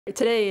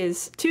Today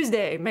is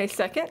Tuesday, May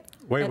 2nd.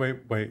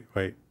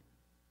 Wait.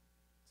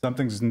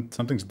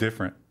 Something's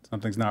different.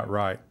 Something's not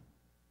right.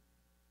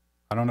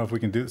 I don't know if we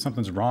can do it.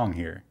 Something's wrong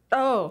here.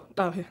 Oh,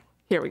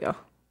 here we go.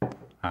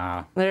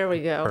 Ah. There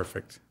we go.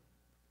 Perfect.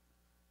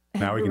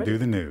 Now we can do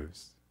the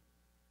news.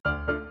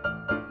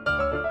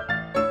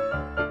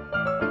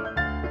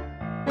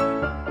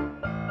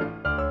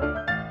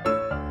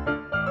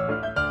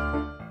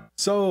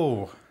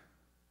 So,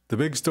 the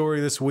big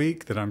story this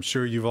week that I'm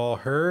sure you've all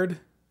heard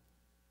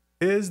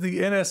is the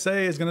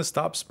NSA is going to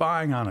stop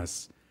spying on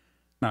us.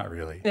 Not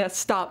really. Yeah,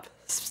 stop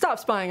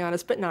spying on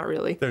us, but not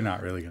really. They're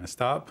not really going to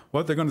stop.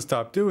 What they're going to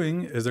stop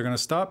doing is they're going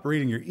to stop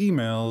reading your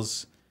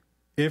emails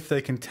if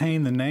they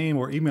contain the name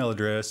or email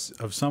address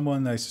of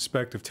someone they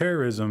suspect of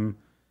terrorism,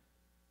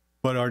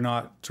 but are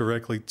not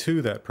directly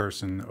to that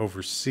person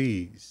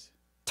overseas.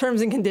 Terms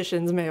and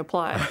conditions may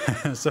apply.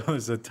 So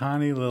there's a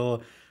tiny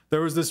little...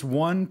 There was this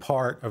one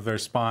part of their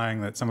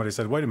spying that somebody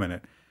said, wait a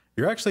minute,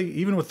 you're actually,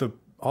 even with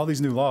all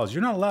these new laws,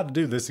 you're not allowed to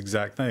do this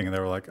exact thing. And they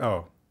were like,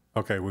 oh,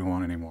 okay, we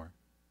won't anymore.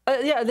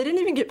 Yeah, they didn't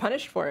even get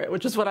punished for it,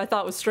 which is what I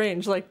thought was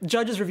strange. Like,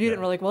 judges reviewed it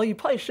and were like, well, you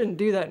probably shouldn't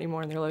do that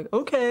anymore. And they're like,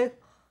 okay.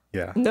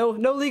 Yeah. No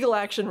legal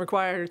action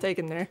required or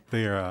taken there.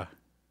 They're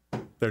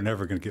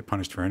never going to get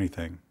punished for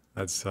anything.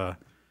 That's the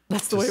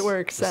way it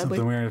works, sadly.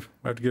 Something we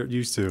have to get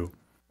used to.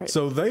 Right.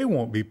 So they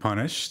won't be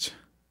punished,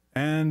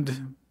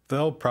 and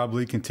they'll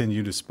probably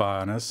continue to spy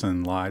on us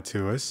and lie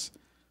to us.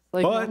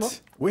 Like but normal?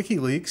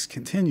 Wikileaks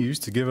continues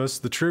to give us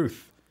the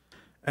truth.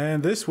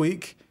 And this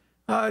week,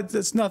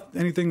 it's not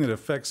anything that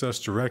affects us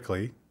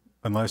directly,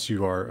 unless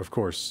you are, of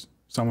course,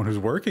 someone who's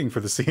working for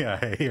the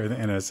CIA or the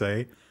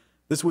NSA.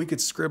 This week,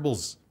 it's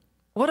Scribbles.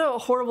 What a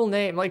horrible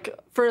name. Like,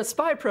 for a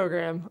spy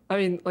program, I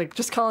mean, like,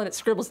 just calling it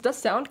Scribbles does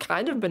sound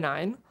kind of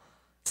benign.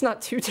 It's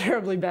not too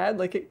terribly bad.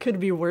 Like, it could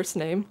be a worse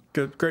name.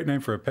 Good, great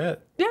name for a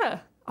pet.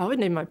 Yeah, I would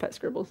name my pet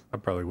Scribbles. I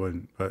probably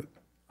wouldn't, but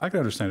I can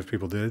understand if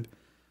people did.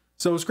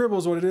 So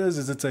Scribbles, what it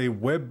is it's a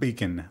web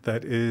beacon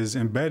that is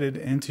embedded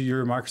into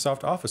your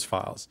Microsoft Office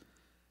files.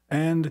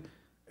 And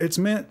it's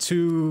meant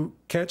to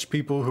catch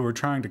people who are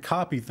trying to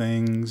copy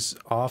things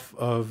off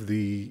of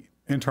the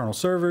internal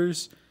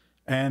servers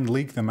and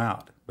leak them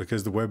out,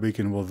 because the web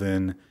beacon will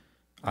then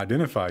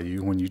identify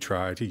you when you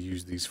try to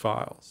use these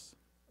files.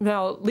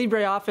 Now,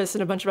 LibreOffice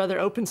and a bunch of other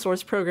open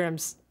source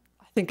programs,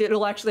 I think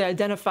it'll actually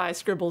identify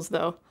Scribbles,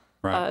 though.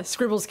 Right.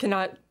 Scribbles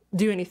cannot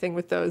do anything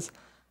with those.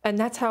 And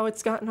that's how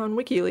it's gotten on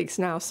WikiLeaks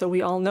now, so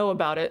we all know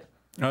about it.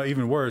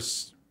 Even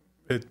worse,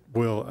 it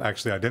will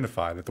actually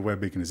identify that the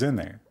web beacon is in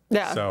there.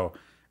 Yeah. So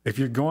if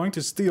you're going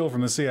to steal from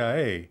the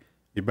CIA,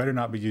 you better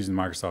not be using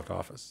Microsoft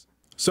Office.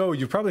 So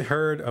you've probably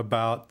heard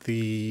about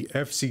the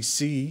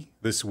FCC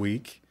this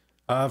week.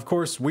 Of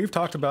course, we've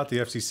talked about the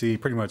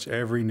FCC pretty much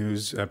every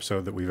news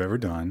episode that we've ever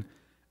done,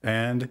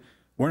 and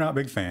we're not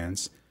big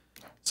fans.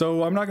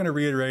 So I'm not going to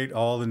reiterate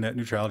all the net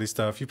neutrality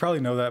stuff. You probably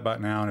know that by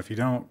now, and if you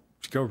don't,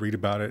 go read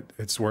about it.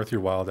 It's worth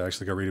your while to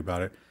actually go read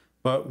about it.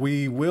 But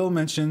we will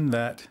mention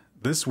that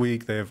this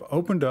week they have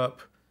opened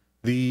up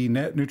the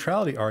net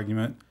neutrality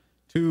argument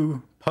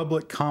to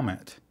public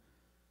comment.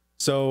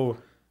 So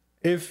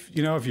if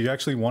you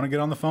actually want to get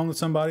on the phone with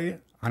somebody,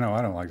 I know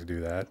I don't like to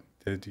do that.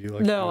 Do you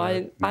like no, to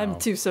do that? No, I'm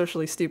too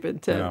socially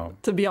stupid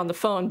to be on the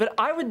phone. But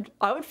I would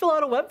fill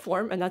out a web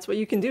form, and that's what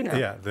you can do now.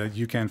 Yeah,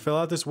 you can fill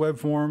out this web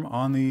form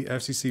on the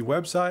FCC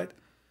website.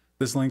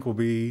 This link will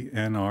be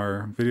in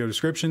our video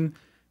description,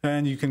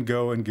 and you can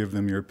go and give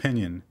them your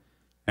opinion,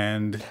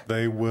 and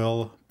they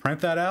will print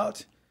that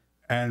out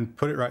and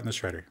put it right in the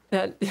shredder.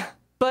 Yeah,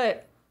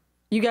 but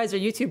you guys are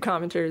YouTube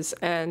commenters,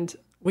 and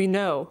we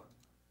know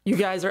you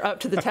guys are up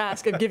to the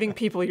task of giving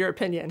people your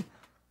opinion.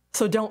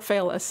 So don't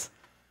fail us.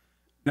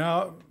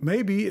 Now,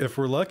 maybe if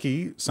we're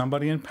lucky,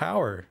 somebody in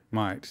power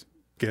might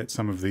get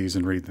some of these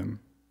and read them.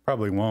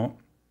 Probably won't.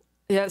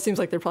 Yeah, it seems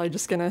like they're probably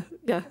just going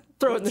to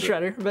throw it in the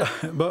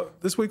shredder.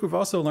 But this week we've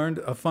also learned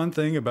a fun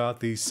thing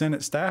about the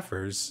Senate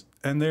staffers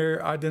and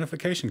their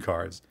identification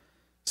cards.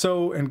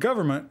 So in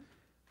government,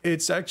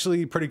 it's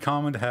actually pretty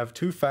common to have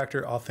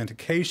two-factor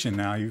authentication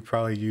now. You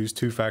probably use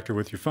two-factor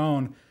with your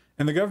phone.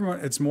 In the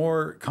government, it's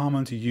more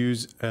common to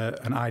use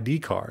an ID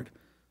card.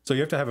 So you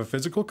have to have a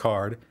physical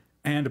card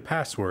and a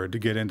password to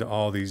get into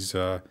all these,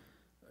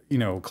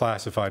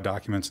 classified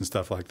documents and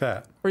stuff like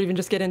that. Or even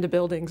just get into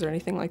buildings or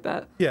anything like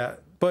that. Yeah,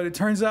 but it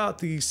turns out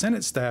the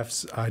Senate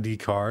staff's ID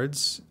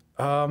cards,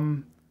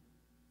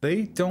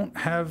 they don't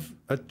have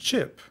a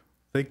chip.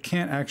 They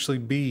can't actually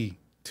be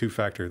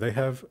two-factor. They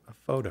have a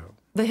photo.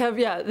 They have,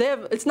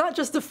 it's not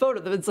just a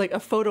photo, it's like a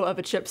photo of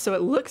a chip, so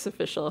it looks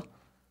official,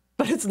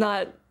 but it's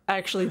not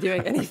actually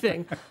doing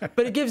anything.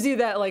 But it gives you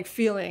that like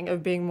feeling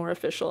of being more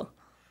official.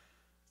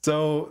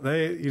 So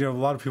they, a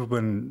lot of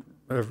people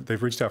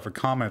they've reached out for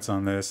comments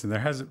on this, and there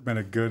hasn't been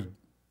a good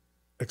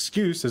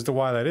excuse as to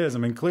why that is. I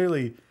mean,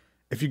 clearly,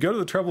 if you go to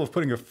the trouble of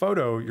putting a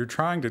photo, you're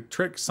trying to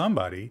trick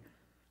somebody.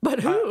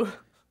 But who?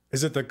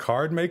 Is it the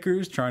card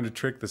makers trying to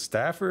trick the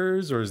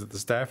staffers, or is it the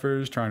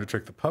staffers trying to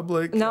trick the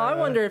public? Now, I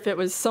wonder if it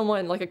was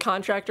someone, like a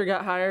contractor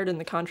got hired, and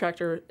the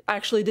contractor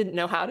actually didn't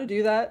know how to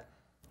do that.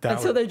 And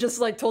so they just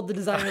like told the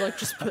designer, like,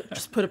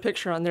 just put a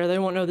picture on there. They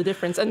won't know the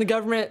difference. And the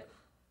government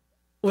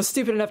was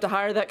stupid enough to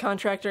hire that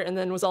contractor, and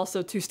then was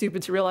also too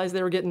stupid to realize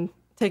they were getting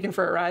taken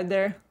for a ride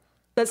there.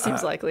 That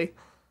seems likely.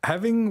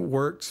 Having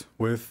worked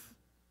with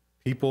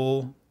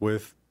people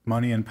with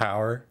money and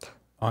power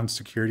on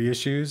security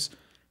issues,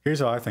 here's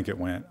how I think it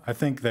went. I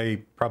think they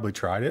probably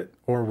tried it,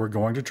 or were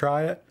going to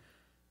try it,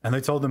 and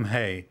they told them,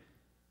 hey,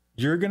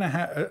 you're going to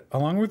have,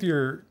 along with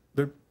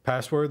the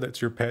password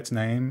that's your pet's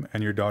name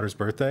and your daughter's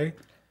birthday,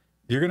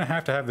 you're going to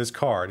have this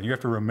card, and you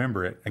have to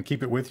remember it and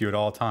keep it with you at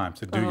all times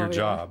to do your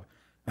job.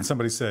 And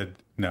somebody said,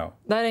 no.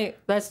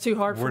 That's too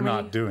hard for me. We're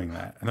not doing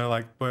that. And they're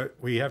like, but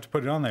we have to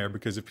put it on there,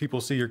 because if people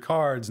see your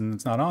cards and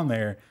it's not on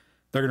there,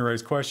 they're going to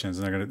raise questions.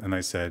 And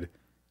they said,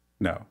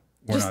 no,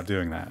 we're not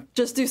doing that.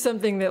 Just do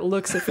something that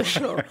looks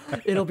official.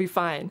 It'll be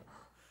fine.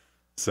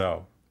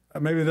 So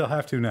maybe they'll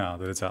have to now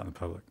that it's out in the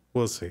public.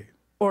 We'll see.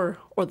 Or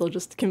they'll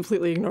just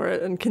completely ignore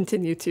it and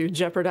continue to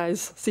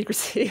jeopardize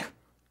secrecy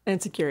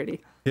and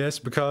security. Yes,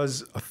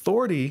 because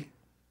authority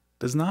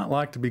does not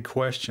like to be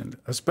questioned,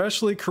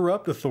 especially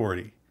corrupt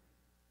authority.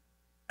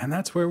 And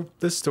that's where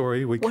this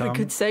story we come. What a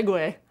good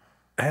segue.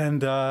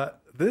 And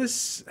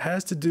this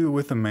has to do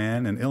with a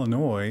man in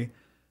Illinois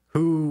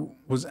who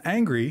was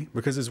angry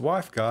because his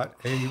wife got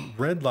a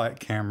red light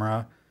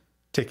camera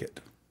ticket.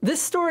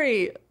 This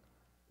story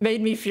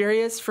made me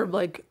furious for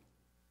like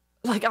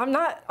I'm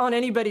not on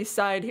anybody's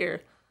side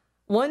here.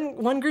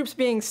 One group's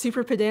being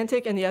super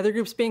pedantic and the other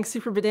group's being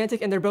super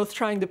pedantic, and they're both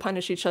trying to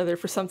punish each other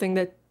for something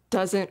that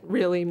doesn't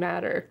really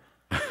matter.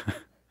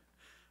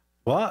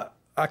 Well,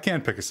 I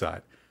can't pick a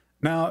side.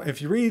 Now,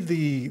 if you read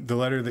the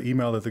letter, the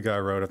email that the guy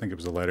wrote, I think it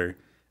was a letter.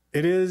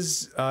 It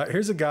is,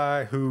 here's a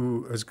guy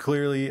who is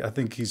clearly, I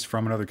think he's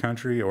from another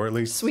country, or at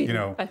least,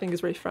 Sweden, I think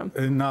is where he's from.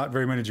 Not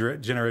very many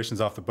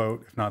generations off the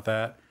boat, if not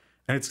that.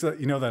 And it's,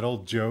 that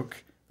old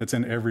joke that's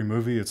in every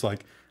movie. It's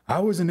like, I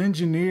was an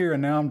engineer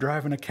and now I'm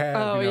driving a cab.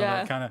 Oh, yeah.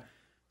 That kind of.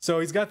 So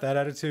he's got that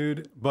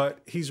attitude, but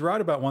he's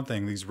right about one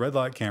thing. These red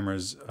light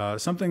cameras,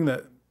 something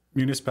that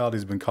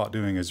municipalities have been caught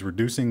doing is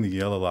reducing the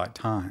yellow light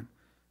time,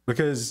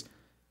 because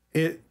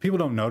people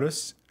don't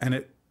notice, and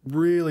it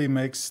really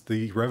makes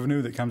the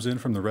revenue that comes in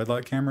from the red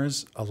light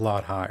cameras a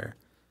lot higher.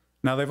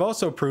 Now, they've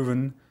also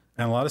proven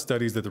in a lot of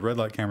studies that the red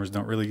light cameras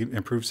don't really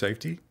improve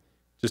safety,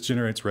 just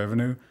generates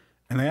revenue.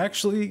 And they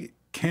actually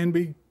can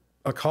be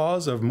a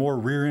cause of more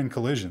rear-end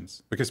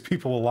collisions, because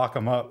people will lock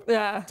them up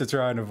to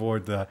try and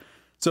avoid that.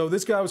 So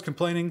this guy was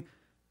complaining,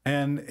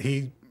 and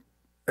he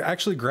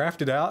actually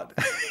graphed it out.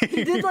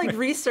 He did like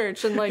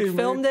research and like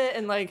filmed it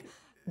and like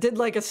did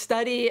like a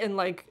study and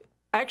like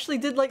actually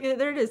did like,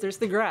 there it is. There's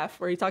the graph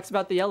where he talks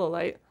about the yellow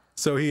light.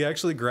 So he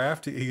actually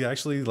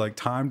like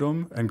timed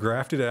them and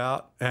graphed it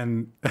out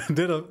and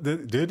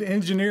did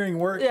engineering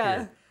work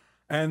here.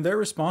 And their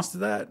response to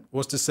that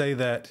was to say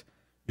that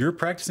you're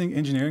practicing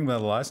engineering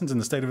without a license in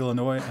the state of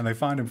Illinois, and they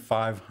fined him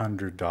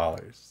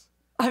 $500.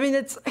 I mean,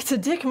 it's a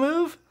dick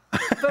move,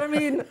 but I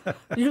mean,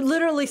 you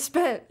literally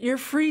spent your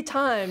free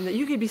time that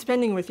you could be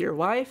spending with your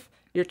wife,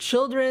 your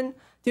children,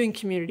 doing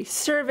community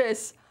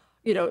service,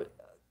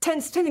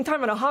 spending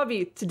time on a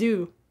hobby to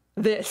do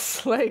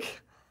this.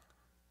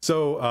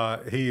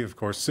 So he, of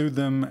course, sued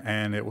them,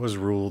 and it was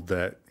ruled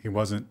that he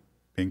wasn't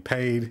being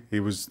paid.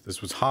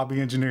 This was hobby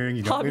engineering.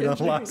 You don't need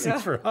a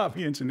license for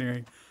hobby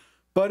engineering.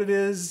 But it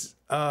is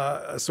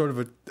sort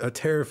of a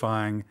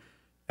terrifying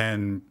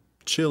and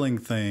chilling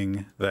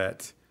thing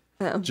that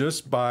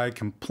just by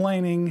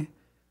complaining,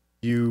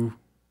 you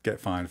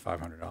get fined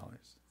 $500.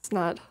 It's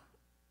not,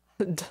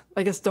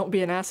 I guess, don't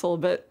be an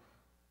asshole,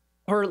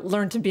 or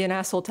learn to be an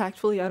asshole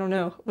tactfully. I don't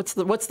know. What's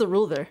the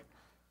rule there?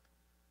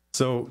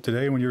 So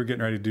today, when you were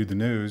getting ready to do the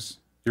news,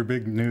 your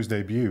big news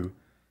debut,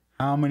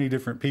 how many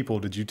different people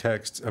did you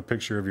text a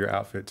picture of your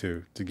outfit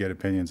to get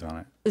opinions on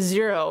it?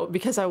 0,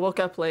 because I woke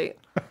up late.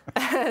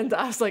 And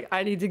I was like,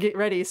 I need to get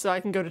ready so I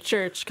can go to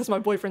church because my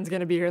boyfriend's going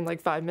to be here in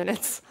like 5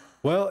 minutes.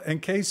 Well, in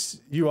case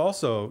you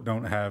also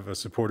don't have a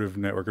supportive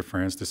network of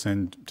friends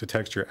to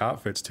text your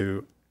outfits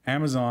to,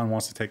 Amazon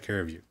wants to take care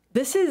of you.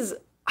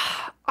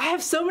 I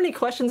have so many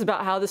questions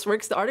about how this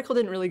works. The article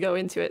didn't really go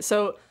into it.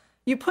 So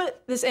you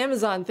put this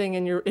Amazon thing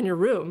in your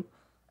room,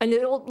 and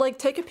it'll like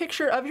take a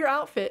picture of your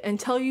outfit and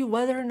tell you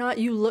whether or not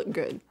you look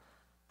good.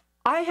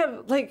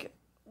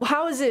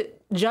 How is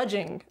it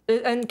judging?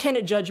 And can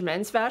it judge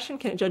men's fashion?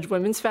 Can it judge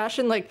women's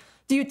fashion?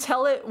 Do you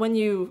tell it when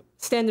you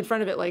stand in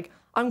front of it, like,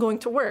 I'm going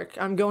to work,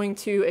 I'm going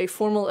to a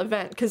formal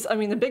event? Because, I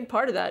mean, the big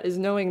part of that is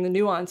knowing the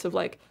nuance of,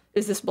 like,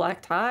 is this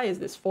black tie? Is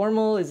this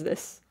formal? Is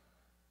this,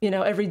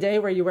 every day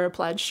where you wear a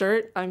plaid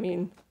shirt? I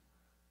mean...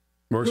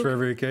 Works for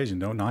every occasion.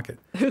 Don't knock it.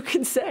 Who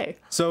can say?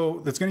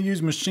 So it's going to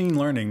use machine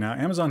learning. Now,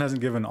 Amazon hasn't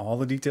given all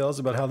the details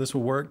about how this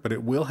will work, but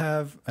it will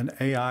have an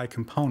AI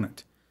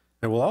component.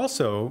 It will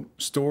also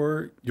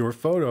store your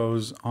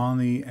photos on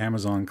the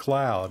Amazon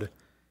cloud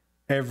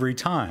every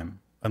time,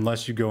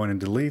 unless you go in and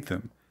delete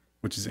them,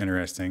 which is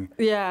interesting.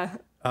 Yeah.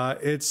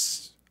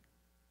 It's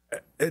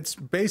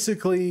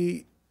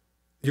basically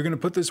you're going to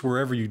put this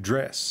wherever you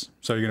dress.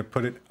 So you're going to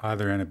put it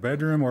either in a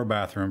bedroom or a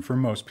bathroom for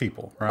most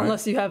people, right?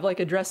 Unless you have like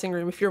a dressing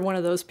room, if you're one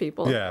of those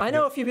people. Yeah. I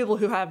know a few people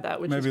who have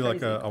that, which maybe is like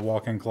crazy. a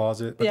walk-in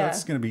closet, but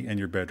that's going to be in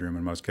your bedroom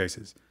in most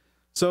cases.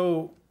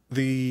 So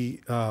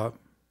the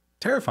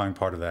terrifying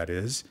part of that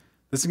is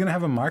this is going to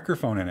have a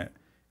microphone in it.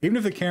 Even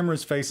if the camera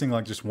is facing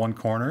like just one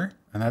corner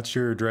and that's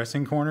your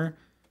dressing corner,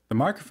 the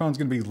microphone's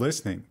going to be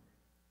listening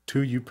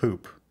to you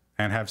poop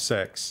and have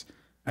sex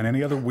and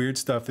any other weird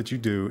stuff that you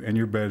do in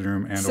your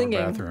bedroom and or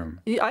bathroom.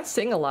 I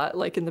sing a lot,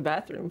 like in the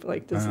bathroom.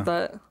 Like, does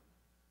that,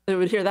 it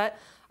would hear that.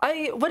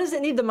 What does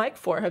it need the mic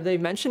for? Have they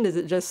mentioned? Is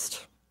it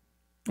just...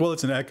 Well,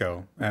 it's an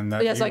echo. And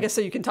that, yes, I guess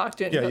so you can talk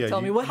to it and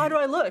tell me, well, how do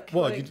I look?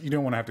 Well, like, you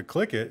don't want to have to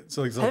click it.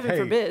 So it's like, heaven hey,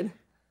 forbid.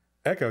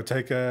 Echo,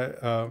 take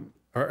or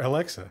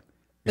Alexa.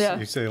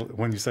 You say,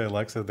 when you say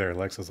Alexa, their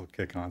Alexas will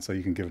kick on, so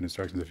you can give it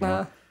instructions if you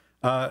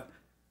want.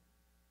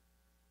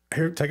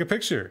 Here, take a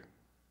picture.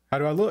 How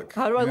do I look?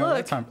 How do I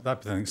look? That type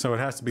of thing. So it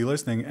has to be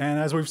listening. And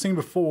as we've seen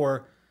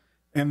before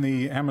in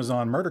the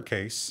Amazon murder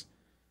case,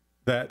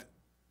 that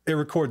it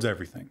records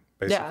everything,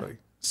 basically. Yeah.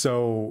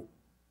 So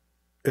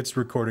it's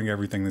recording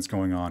everything that's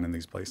going on in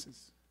these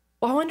places.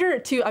 Well, I wonder,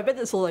 too, I bet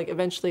this will like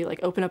eventually like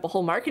open up a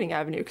whole marketing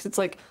avenue, because it's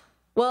like,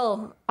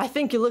 well, I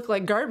think you look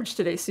like garbage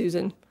today,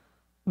 Susan,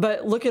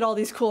 but look at all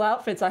these cool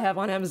outfits I have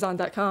on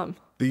Amazon.com.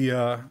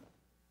 The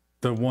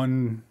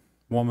one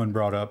woman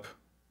brought up,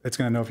 it's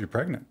going to know if you're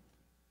pregnant.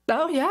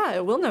 Oh, yeah,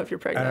 it will know if you're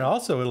pregnant. And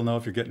also, it'll know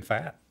if you're getting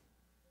fat.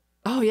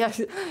 Oh, yeah,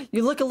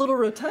 you look a little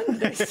rotund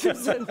today,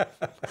 Susan.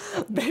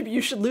 Maybe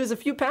you should lose a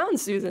few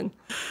pounds, Susan.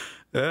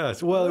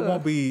 Yes, well, it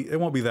won't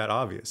be that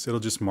obvious. It'll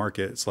just mark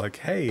it. It's like,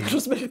 hey,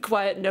 just make a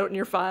quiet note in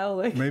your file.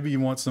 Like, maybe you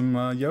want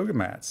some yoga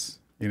mats,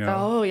 you know?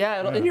 Oh,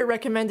 yeah, in your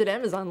recommended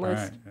Amazon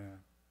list. Right, yeah.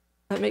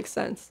 That makes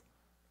sense.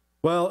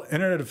 Well,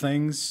 Internet of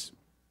Things,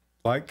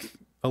 like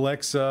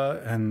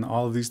Alexa and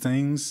all of these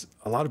things,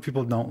 a lot of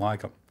people don't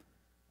like them.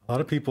 A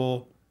lot of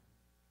people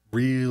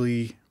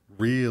really,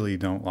 really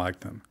don't like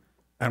them.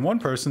 And one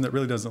person that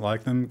really doesn't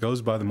like them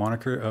goes by the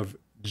moniker of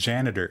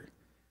Janitor.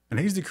 And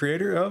he's the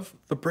creator of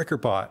the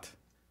BrickerBot.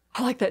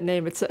 I like that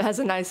name. It has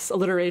a nice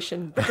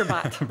alliteration,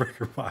 BrickerBot.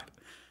 BrickerBot.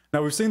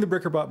 Now, we've seen the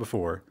BrickerBot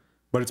before,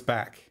 but it's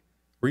back.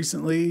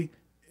 Recently,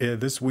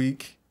 this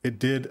week, it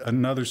did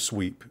another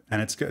sweep,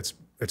 and it's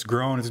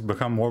grown, it's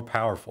become more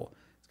powerful.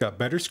 It's got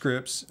better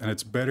scripts, and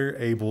it's better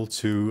able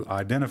to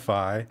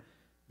identify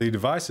the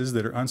devices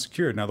that are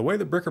unsecured. Now, the way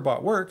that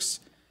BrickerBot works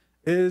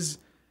is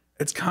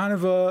it's kind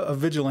of a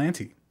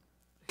vigilante.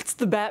 It's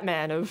the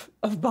Batman of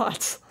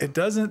bots. It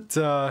doesn't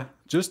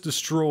just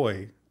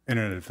destroy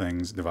Internet of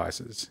Things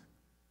devices.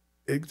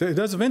 It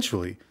does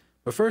eventually,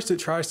 but first it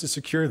tries to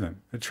secure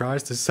them. It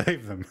tries to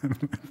save them,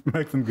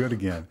 make them good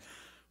again.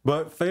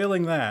 But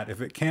failing that,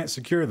 if it can't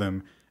secure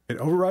them, it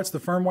overwrites the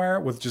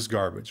firmware with just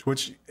garbage,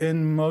 which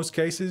in most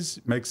cases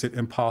makes it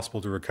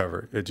impossible to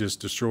recover. It just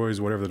destroys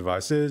whatever the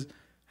device is,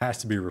 has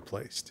to be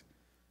replaced.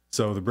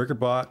 So the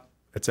BrickerBot,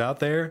 it's out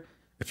there.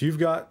 If you've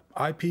got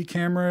IP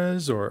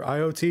cameras or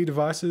IoT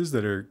devices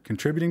that are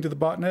contributing to the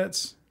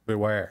botnets,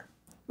 beware.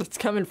 It's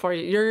coming for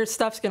you. Your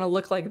stuff's going to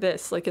look like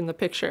this, like in the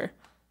picture,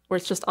 where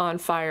it's just on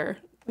fire,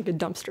 like a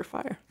dumpster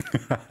fire.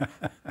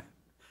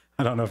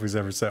 I don't know if he's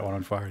ever set one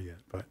on fire yet,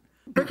 but...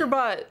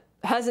 BrickerBot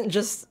hasn't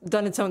just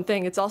done its own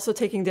thing. It's also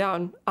taking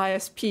down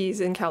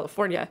ISPs in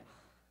California.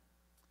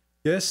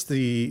 Yes,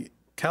 the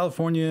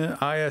California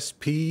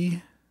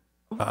ISP,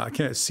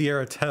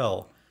 Sierra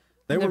Tel,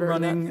 they were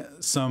running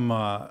some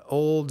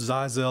old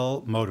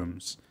Zyzel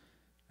modems.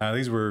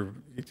 These were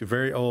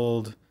very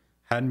old,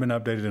 hadn't been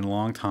updated in a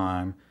long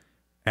time.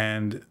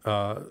 And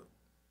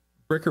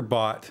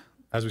BrickerBot,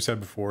 as we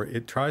said before,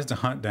 it tries to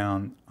hunt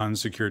down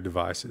unsecured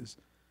devices.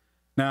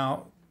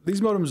 Now,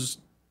 these modems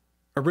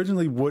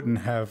originally wouldn't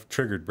have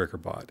triggered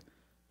BrickerBot.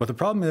 But the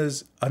problem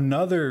is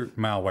another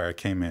malware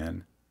came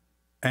in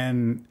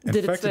and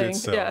infected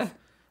itself. Yeah.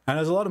 And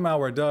as a lot of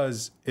malware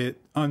does,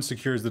 it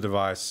unsecures the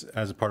device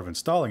as a part of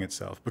installing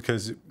itself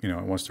because, you know,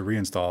 it wants to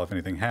reinstall if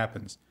anything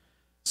happens.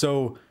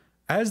 So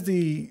as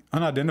the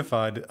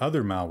unidentified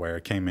other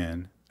malware came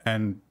in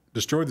and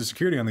destroyed the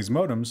security on these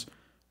modems,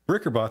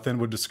 BrickerBot then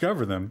would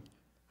discover them,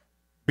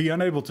 be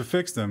unable to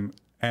fix them,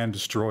 and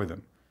destroy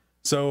them.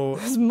 So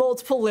there's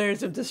multiple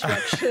layers of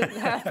destruction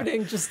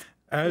happening just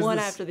one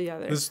after the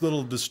other. This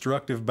little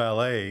destructive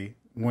ballet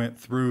went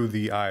through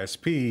the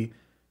ISP.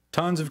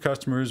 Tons of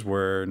customers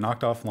were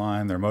knocked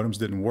offline. Their modems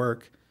didn't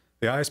work.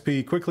 The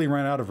ISP quickly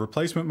ran out of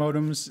replacement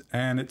modems,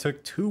 and it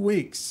took 2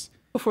 weeks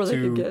before they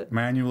could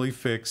manually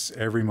fix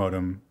every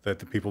modem that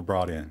the people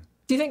brought in.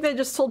 Do you think they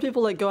just told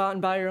people, like, go out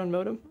and buy your own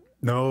modem?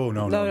 No.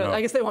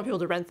 I guess they want people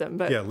to rent them.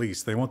 But yeah,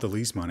 lease. They want the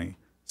lease money.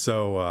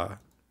 So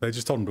they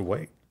just told them to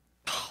wait.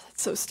 Oh,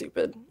 that's so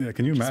stupid. Yeah,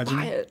 can you imagine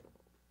buy it?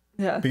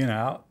 Yeah. Being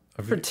out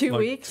for 2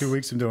 weeks? 2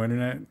 weeks of no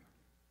internet.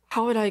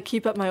 How would I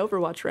keep up my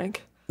Overwatch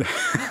rank?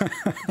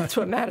 That's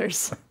what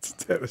matters. It's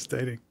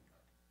devastating.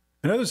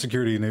 In other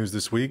security news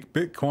this week,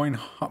 Bitcoin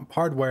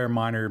hardware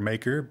miner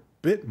maker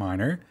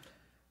Bitminer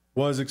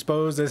was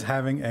exposed as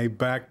having a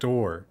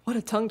backdoor. What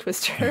a tongue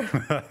twister.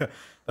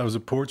 That was a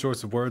poor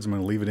choice of words. I'm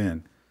going to leave it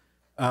in.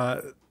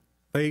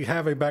 They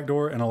have a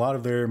backdoor in a lot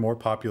of their more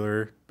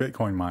popular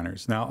Bitcoin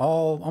miners. Now,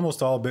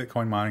 almost all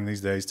Bitcoin mining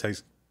these days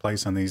takes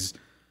place on these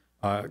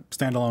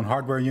standalone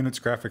hardware units.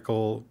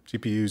 Graphical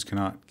GPUs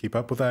cannot keep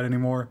up with that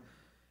anymore.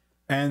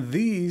 And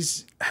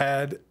these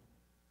had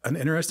an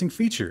interesting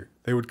feature.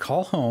 They would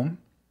call home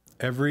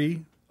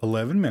every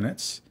 11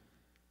 minutes.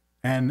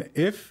 And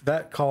if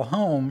that call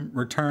home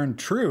returned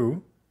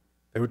true,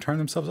 they would turn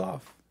themselves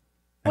off.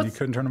 And you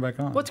couldn't turn them back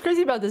on. What's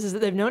crazy about this is that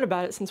they've known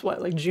about it since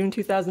what, like June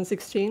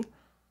 2016?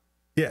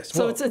 Yes.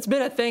 So it's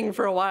been a thing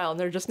for a while, and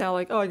they're just now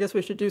like, oh, I guess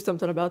we should do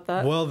something about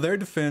that. Well, their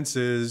defense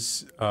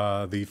is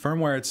the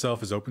firmware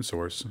itself is open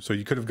source, so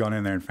you could have gone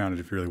in there and found it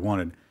if you really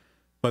wanted.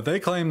 But they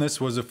claim this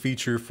was a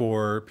feature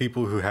for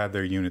people who had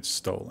their units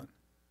stolen.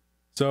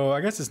 So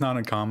I guess it's not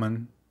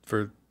uncommon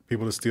for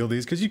people to steal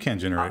these because you can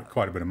generate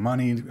quite a bit of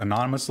money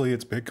anonymously.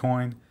 It's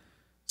Bitcoin.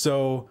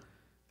 So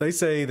they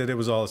say that it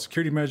was all a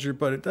security measure,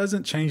 but it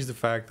doesn't change the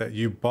fact that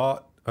you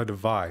bought a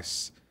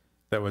device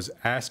that was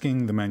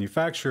asking the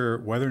manufacturer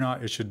whether or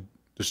not it should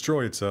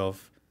destroy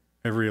itself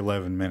every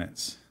 11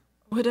 minutes.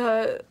 Who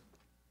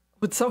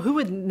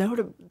would know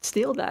to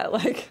steal that?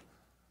 Like,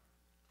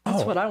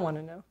 that's what I want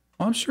to know.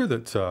 Well, I'm sure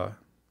that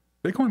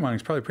Bitcoin mining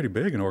is probably pretty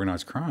big in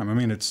organized crime. I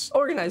mean, it's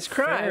organized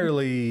crime,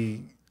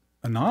 fairly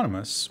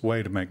anonymous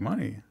way to make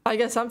money. I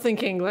guess I'm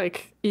thinking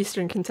like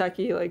Eastern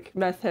Kentucky, like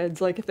meth heads.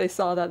 Like if they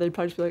saw that, they'd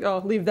probably just be like,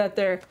 "Oh, leave that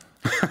there.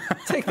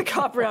 Take the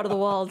copper out of the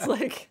wall." It's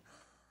like.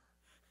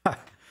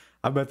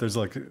 I bet there's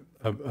like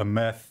a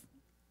meth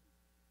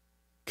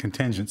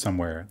contingent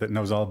somewhere that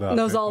knows all about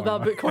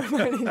Bitcoin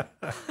mining.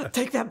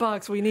 Take that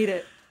box, we need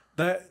it.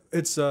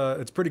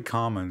 It's pretty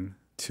common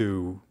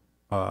to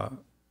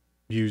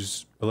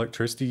use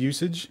electricity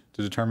usage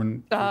to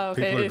determine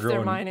if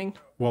they're mining.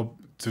 Well,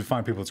 to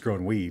find people that's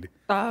growing weed.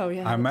 Oh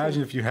yeah. I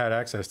imagine if you had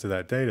access to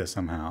that data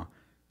somehow,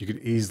 you could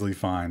easily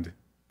find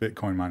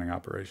Bitcoin mining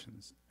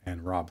operations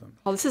and rob them.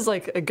 Oh, this is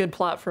like a good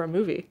plot for a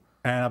movie.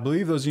 And I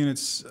believe those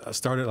units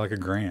start at like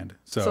 $1,000.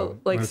 So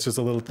like, it's just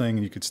a little thing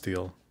and you could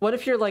steal. What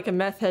if you're like a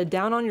meth head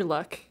down on your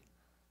luck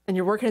and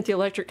you're working at the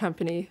electric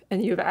company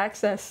and you have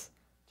access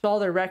to all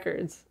their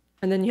records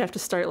and then you have to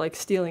start like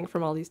stealing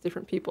from all these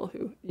different people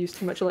who use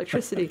too much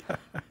electricity?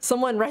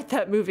 Someone write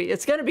that movie.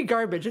 It's going to be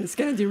garbage and it's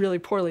going to do really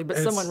poorly, but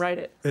someone write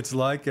it. It's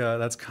like,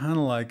 that's kind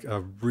of like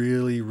a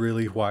really,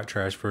 really white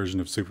trash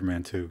version of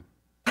Superman 2.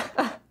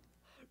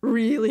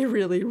 Really,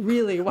 really,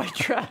 really white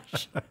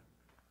trash.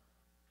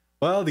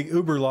 Well, the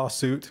Uber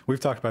lawsuit,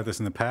 we've talked about this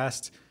in the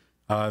past.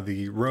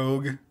 The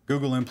rogue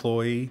Google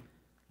employee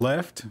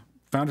left,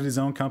 founded his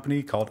own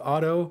company called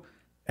Otto,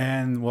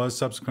 and was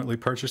subsequently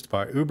purchased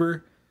by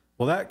Uber.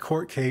 Well, that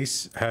court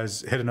case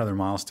has hit another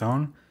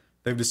milestone.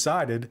 They've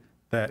decided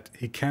that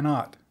he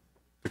cannot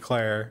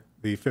declare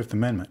the Fifth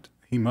Amendment.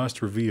 He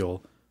must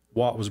reveal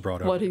what was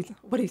brought up. What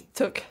he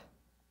took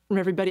from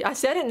everybody. I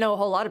didn't know a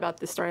whole lot about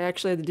this story. I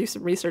actually had to do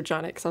some research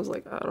on it because I was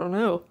like, I don't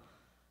know.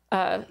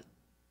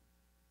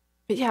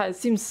 But yeah, it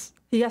seems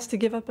he has to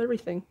give up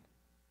everything.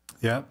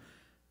 Yeah.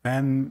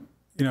 And,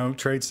 you know,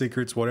 trade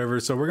secrets,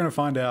 whatever. So we're going to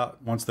find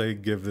out once they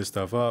give this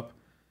stuff up,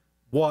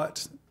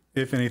 what,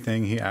 if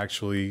anything, he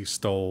actually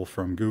stole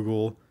from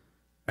Google.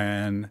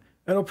 And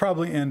it'll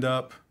probably end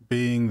up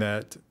being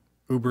that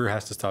Uber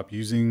has to stop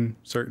using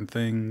certain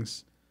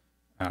things.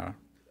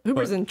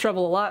 Uber's in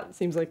trouble a lot, it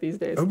seems like, these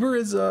days. Uber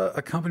is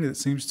a company that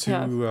seems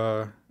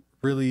to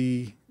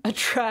really...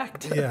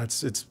 attract. Yeah,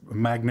 it's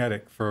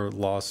magnetic for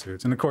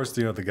lawsuits. And of course,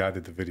 you know, the guy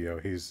did the video.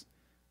 He was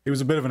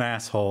a bit of an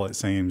asshole, it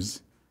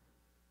seems.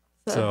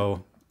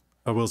 So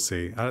we'll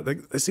see.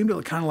 They seem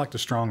to kind of like to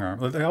strong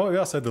arm. They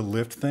also had the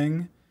Lyft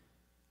thing.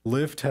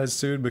 Lyft has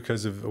sued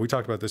because of, we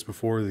talked about this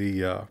before,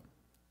 the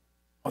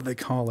what do they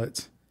call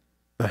it?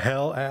 The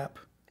Hell app.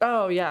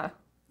 Oh yeah.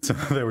 So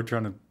they were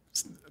trying to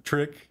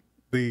trick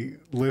the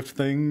Lyft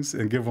things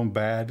and give them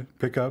bad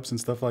pickups and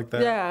stuff like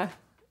that. Yeah.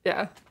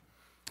 Yeah.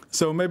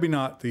 So maybe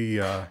not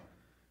the,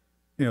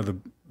 you know,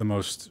 the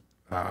most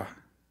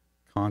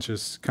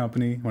conscious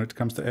company when it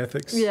comes to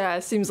ethics. Yeah,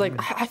 it seems like,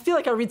 I feel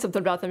like I read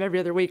something about them every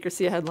other week or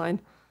see a headline.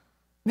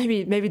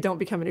 Maybe don't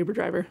become an Uber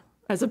driver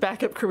as a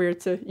backup career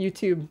to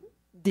YouTube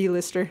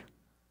D-lister.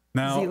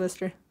 Now,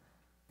 Z-lister.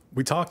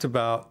 We talked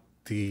about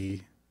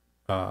the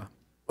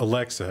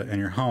Alexa in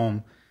your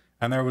home,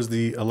 and there was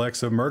the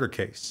Alexa murder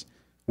case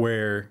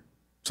where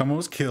someone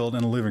was killed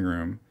in a living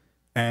room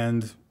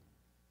and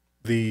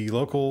the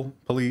local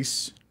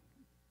police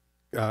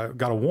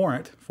got a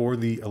warrant for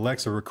the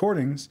Alexa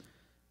recordings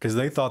because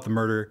they thought the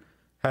murder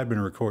had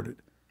been recorded.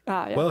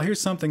 Yeah. Well, here's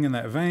something in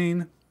that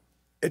vein.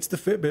 It's the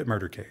Fitbit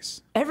murder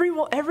case. Every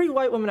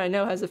white woman I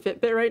know has a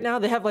Fitbit right now.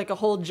 They have like a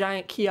whole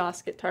giant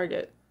kiosk at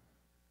Target,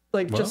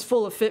 like just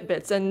full of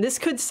Fitbits. And this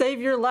could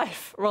save your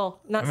life. Well,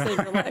 not save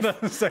your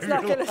life. It's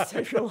not going to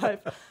save your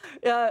life.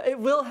 It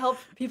will help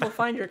people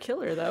find your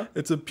killer, though.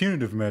 It's a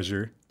punitive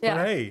measure. Yeah.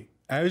 But hey,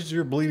 as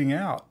you're bleeding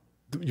out,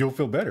 you'll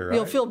feel better, right?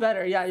 You'll feel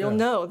better, yeah. You'll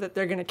know that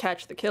they're going to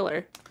catch the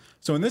killer.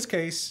 So in this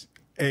case,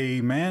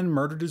 a man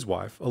murdered his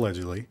wife,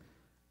 allegedly,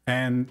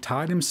 and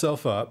tied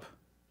himself up,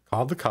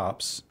 called the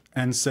cops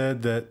and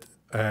said that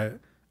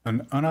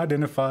an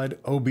unidentified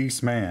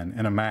obese man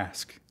in a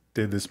mask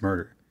did this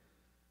murder,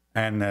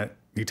 and that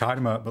he tied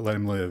him up but let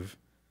him live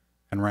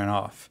and ran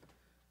off.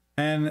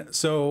 And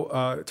so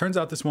it turns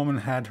out this woman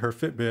had her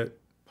Fitbit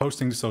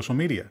posting to social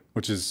media,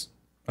 which is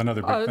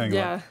another big thing.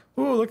 Yeah. Like,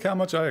 oh, look how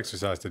much I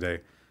exercised today.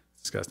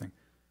 It's disgusting.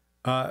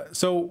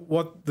 So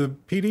what the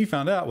PD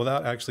found out,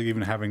 without actually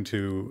even having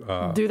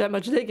to do that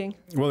much digging.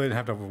 Well, they didn't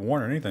have to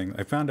warn or anything.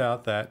 They found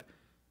out that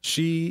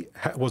she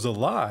was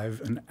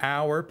alive an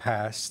hour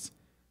past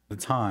the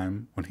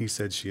time when he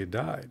said she had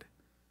died.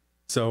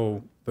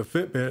 So the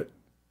Fitbit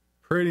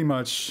pretty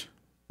much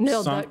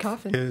nailed sunk that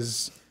coffin.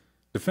 His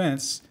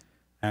defense,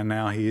 and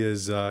now he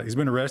is he's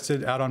been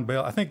arrested, out on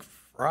bail. I think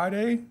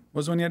Friday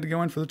was when he had to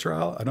go in for the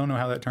trial. I don't know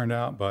how that turned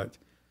out, but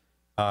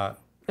yeah,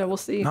 we'll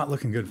see. Not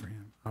looking good for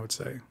him, I would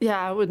say. Yeah,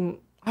 I wouldn't.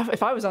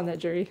 If I was on that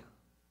jury,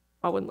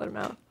 I wouldn't let him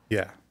out.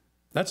 Yeah,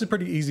 that's a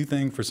pretty easy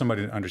thing for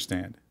somebody to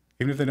understand,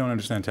 even if they don't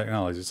understand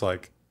technology. It's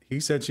like, he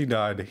said she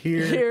died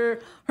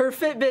here. Her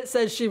Fitbit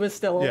says she was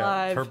still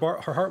alive.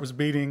 Her heart was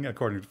beating,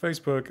 according to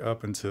Facebook,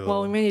 up until...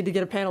 Well, we may need to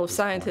get a panel of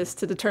scientists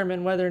to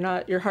determine whether or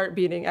not your heart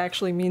beating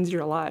actually means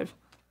you're alive.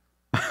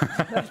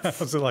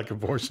 Was it like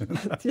abortion?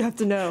 You have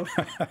to know.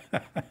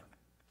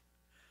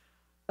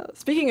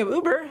 Speaking of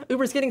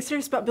Uber's getting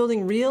serious about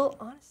building real,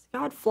 honest to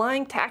God,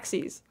 flying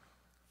taxis.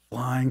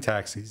 Flying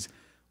taxis.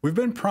 We've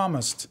been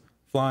promised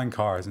flying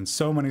cars in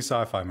so many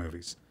sci-fi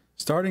movies,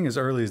 starting as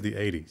early as the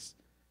 80s.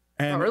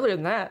 And earlier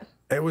than that.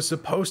 It was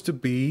supposed to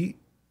be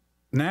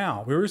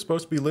now. We were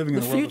supposed to be living in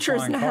the world of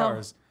flying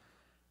cars.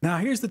 Now,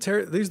 here's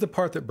the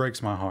part that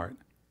breaks my heart.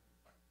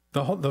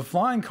 The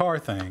flying car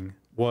thing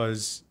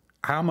was,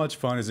 how much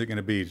fun is it going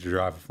to be to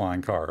drive a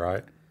flying car,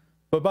 right?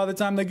 But by the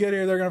time they get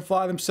here, they're going to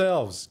fly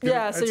themselves.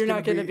 Yeah, so you're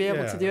not going to be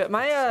able to do it.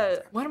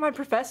 One of my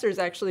professors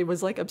actually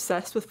was like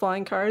obsessed with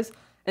flying cars,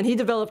 and he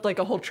developed like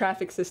a whole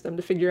traffic system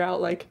to figure out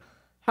like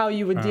how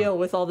you would deal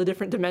with all the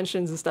different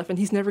dimensions and stuff, and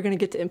he's never going to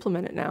get to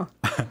implement it now.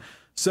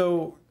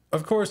 So,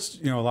 of course,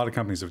 a lot of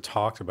companies have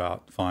talked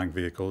about flying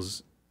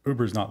vehicles.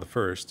 Uber's not the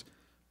first,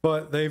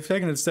 but they've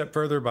taken it a step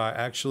further by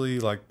actually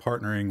like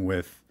partnering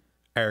with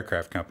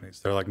aircraft companies.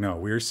 They're like, no,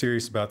 we're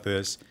serious about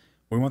this.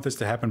 We want this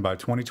to happen by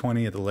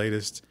 2020 at the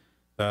latest.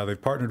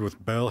 They've partnered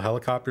with Bell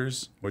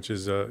Helicopters, which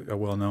is a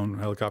well-known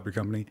helicopter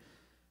company.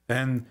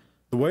 And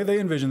the way they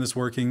envision this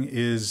working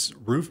is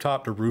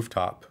rooftop to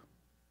rooftop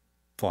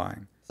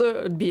flying. So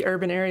it would be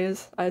urban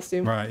areas, I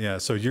assume. Right, yeah.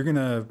 So you're going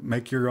to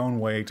make your own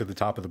way to the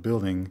top of the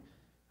building,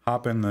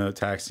 hop in the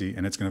taxi,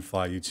 and it's going to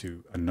fly you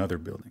to another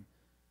building.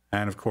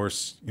 And of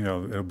course,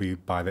 it'll be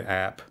by the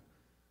app.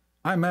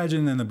 I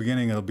imagine in the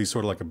beginning it'll be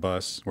sort of like a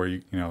bus where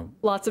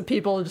lots of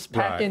people just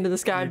pack into the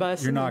sky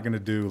bus. You're not going to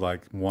do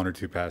like 1 or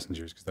 2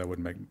 passengers, because that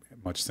wouldn't make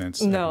much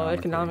sense. No,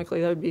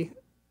 economically that would be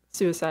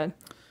suicide.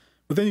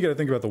 But then you got to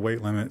think about the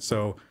weight limit.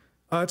 So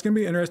it's going to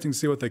be interesting to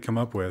see what they come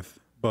up with.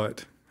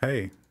 But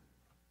hey,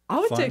 I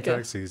would flying take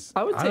taxis.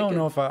 I would take I don't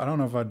know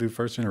if I'd do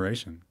first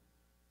generation.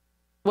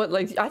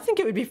 I think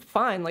it would be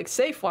fine, like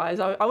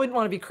safe-wise. I wouldn't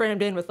want to be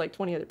crammed in with like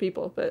 20 other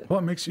people, but...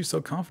 What makes you so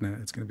confident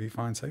it's going to be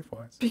fine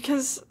safe-wise?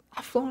 Because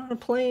I've flown on a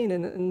plane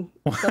and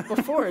stuff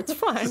before. It's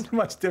fine. It's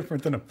much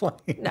different than a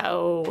plane.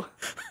 No.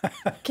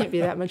 Can't be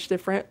that much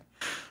different.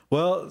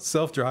 Well,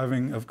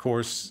 self-driving, of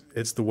course,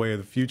 it's the way of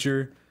the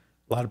future.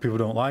 A lot of people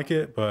don't like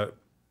it, but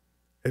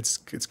it's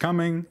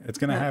coming. It's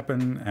going to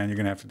happen, and you're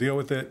going to have to deal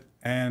with it.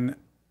 And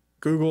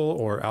Google,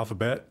 or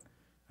Alphabet,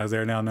 as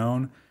they're now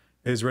known,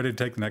 is ready to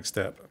take the next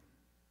step.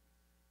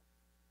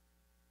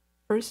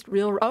 First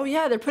real... Oh,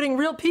 yeah, they're putting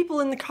real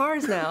people in the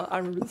cars now. I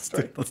remember the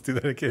story. Let's do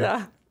that again.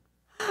 Yeah.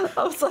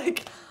 I was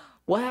like,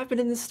 what happened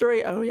in this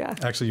story? Oh, yeah.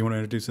 Actually, you want to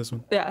introduce this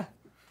one? Yeah.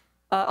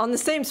 On the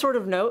same sort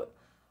of note,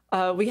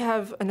 we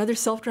have another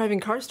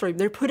self-driving car story.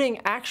 They're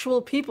putting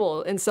actual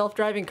people in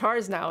self-driving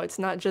cars now. It's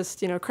not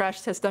just,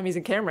 crash test dummies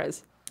and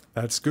cameras.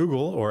 That's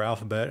Google, or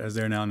Alphabet, as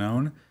they're now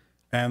known.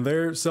 And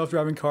their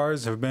self-driving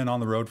cars have been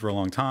on the road for a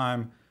long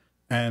time,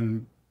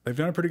 and they've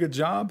done a pretty good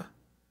job.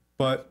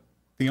 But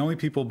the only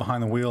people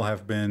behind the wheel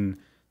have been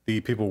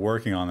the people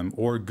working on them,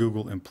 or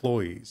Google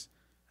employees.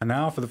 And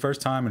now, for the first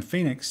time in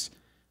Phoenix,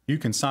 you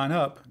can sign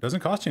up. It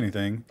doesn't cost you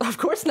anything. Of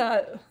course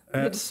not.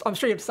 I'm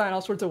sure you have to sign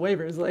all sorts of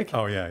waivers.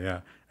 Oh,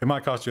 yeah. It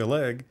might cost you a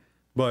leg,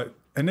 but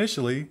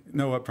initially,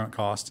 no upfront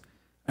cost.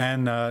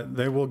 And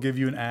they will give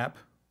you an app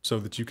so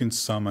that you can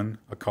summon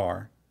a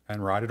car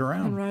and ride it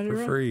around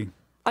for free.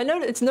 I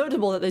know it's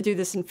notable that they do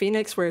this in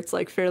Phoenix, where it's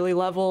like fairly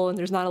level and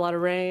there's not a lot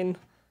of rain.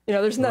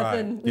 There's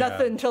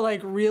nothing to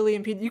like really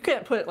impede. You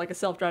can't put like a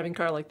self-driving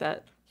car like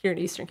that here in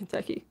Eastern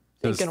Kentucky.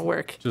 It ain't gonna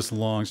work. Just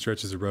long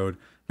stretches of road.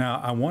 Now,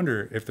 I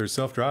wonder if there's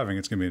self-driving,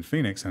 it's gonna be in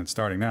Phoenix, and it's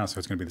starting now, so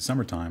it's gonna be the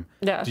summertime.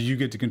 Yeah. Do you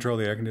get to control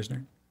the air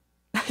conditioner?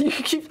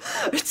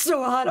 It's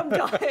so hot, I'm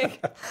dying.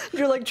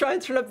 You're like trying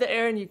to turn up the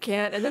air and you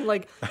can't, and then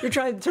like you're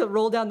trying to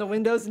roll down the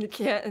windows and you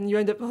can't, and you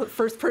end up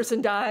first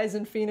person dies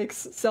in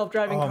Phoenix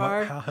self-driving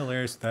car. How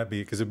hilarious would that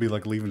be? Because it'd be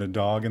like leaving a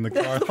dog in the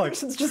car, like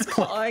it's just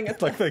clawing.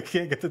 Like they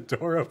can't get the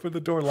door open,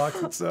 the door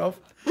locks itself.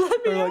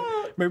 Let me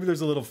out. Maybe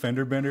there's a little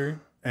fender bender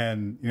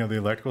and you know the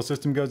electrical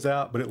system goes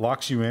out, but it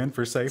locks you in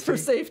for safety. For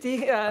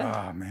safety,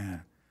 yeah. Oh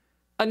man.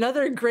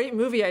 Another great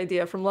movie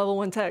idea from Level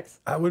 1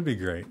 Techs. That would be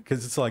great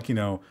because it's like, you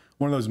know,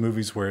 one of those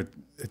movies where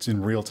it's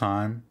in real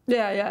time.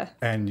 Yeah, yeah.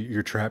 And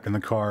you're trapped in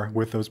the car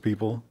with those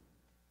people.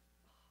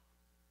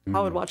 I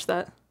would watch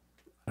that.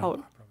 I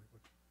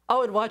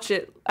would watch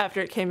it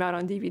after it came out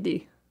on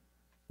DVD.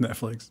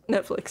 Netflix.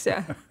 Netflix,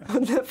 yeah.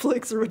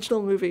 Netflix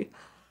original movie.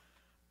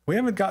 We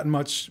haven't gotten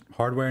much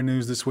hardware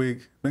news this week.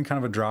 It's been kind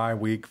of a dry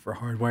week for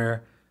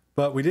hardware.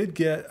 But we did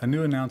get a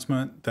new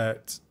announcement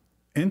that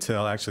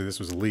Intel, actually this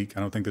was a leak,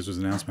 I don't think this was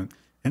an announcement.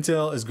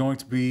 Intel is going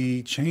to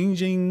be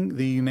changing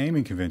the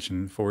naming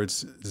convention for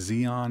its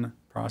Xeon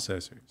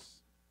processors.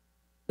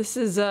 This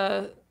is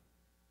a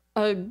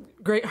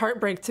great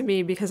heartbreak to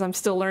me because I'm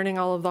still learning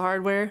all of the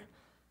hardware.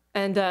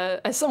 And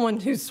as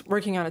someone who's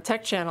working on a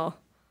tech channel,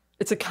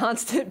 it's a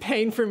constant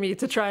pain for me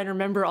to try and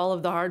remember all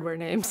of the hardware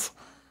names.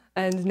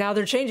 And now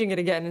they're changing it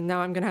again, and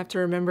now I'm going to have to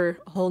remember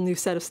a whole new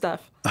set of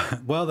stuff.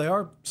 Well, they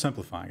are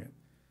simplifying it.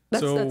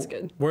 That's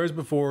good. Whereas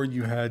before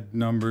you had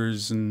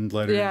numbers and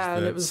letters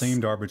that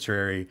seemed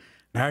arbitrary,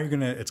 now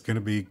it's gonna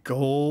be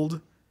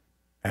gold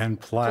and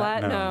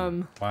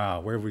platinum.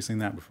 Wow, where have we seen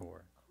that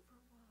before?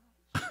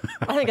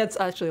 I think that's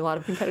actually a lot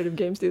of competitive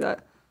games do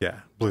that.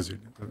 Yeah,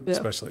 Blizzard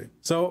especially.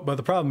 So, but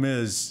the problem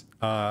is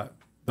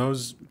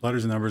those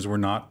letters and numbers were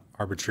not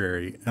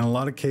arbitrary. In a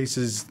lot of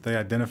cases, they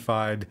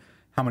identified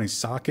how many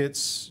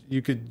sockets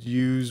you could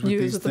use with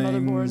these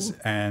things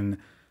and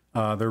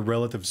their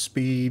relative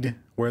speed,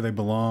 where they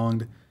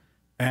belonged.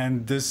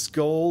 And this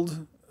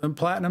gold and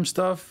platinum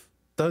stuff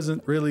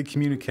doesn't really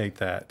communicate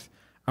that.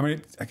 I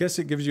mean, I guess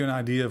it gives you an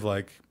idea of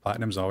like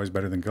platinum's always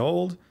better than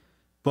gold,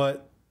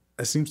 but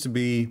it seems to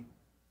be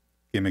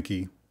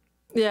gimmicky.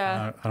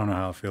 Yeah. I don't know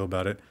how I feel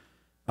about it.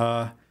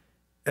 I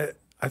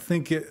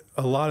think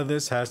a lot of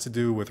this has to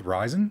do with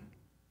Ryzen.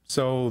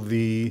 So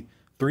the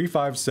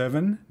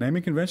 357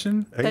 naming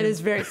convention. That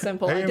is very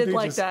simple. I did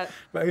like that.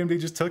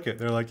 AMD just took it.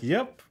 They're like,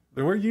 yep,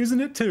 we're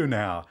using it too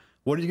now.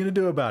 What are you going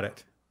to do about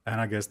it?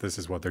 And I guess this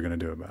is what they're going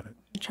to do about it.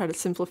 Try to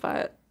simplify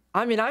it.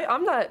 I mean, I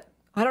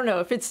don't know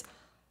if it's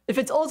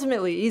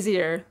ultimately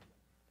easier.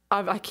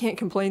 I can't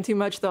complain too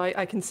much, though.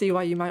 I can see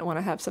why you might want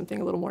to have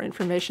something a little more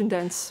information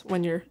dense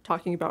when you're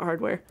talking about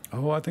hardware.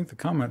 Oh, I think the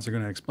comments are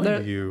going to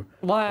explain to you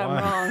why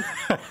I'm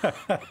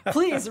wrong.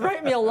 Please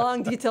write me a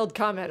long, detailed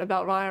comment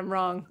about why I'm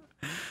wrong.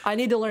 I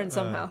need to learn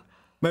somehow.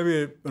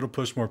 Maybe it'll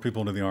push more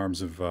people into the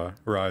arms of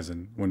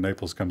Ryzen when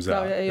Naples comes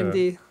out. Oh, yeah,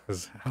 AMD.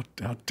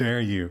 How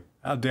dare you?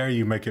 How dare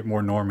you make it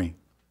more normie?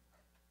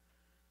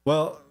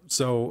 Well,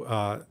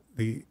 so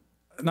the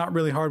not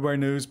really hardware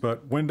news,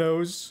 but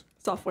Windows.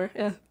 Software,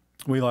 yeah.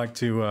 We like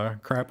to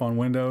crap on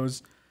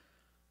Windows.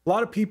 A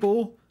lot of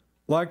people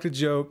like to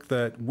joke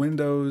that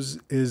Windows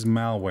is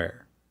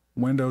malware.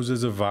 Windows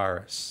is a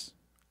virus.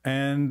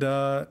 And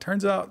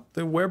turns out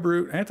the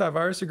Webroot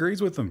antivirus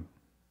agrees with them.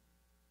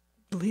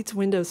 Deletes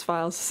Windows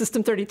files.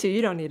 System32,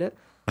 you don't need it.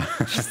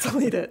 Just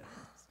delete it.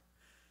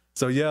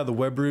 So yeah, the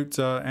Webroot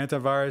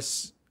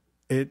antivirus,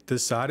 it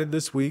decided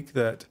this week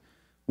that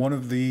one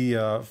of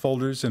the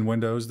folders in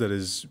Windows that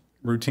is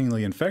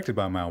routinely infected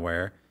by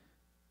malware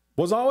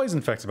was always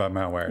infected by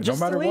malware, no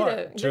matter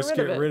what. Just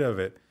get rid of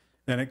it.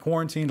 And it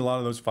quarantined a lot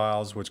of those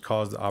files, which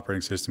caused the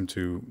operating system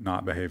to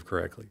not behave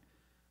correctly.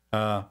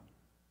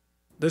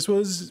 This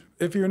was,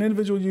 if you're an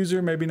individual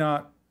user, maybe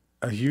not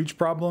a huge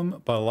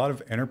problem, but a lot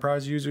of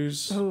enterprise users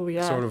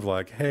sort of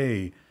like,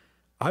 hey,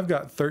 I've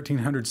got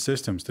 1,300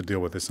 systems to deal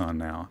with this on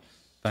now.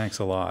 Thanks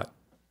a lot.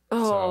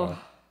 Oh, so,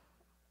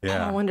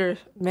 yeah. I wonder,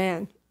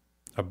 man.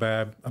 A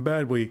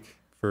bad week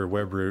for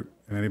Webroot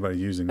and anybody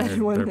using their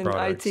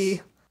products.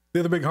 IT. The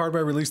other big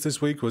hardware release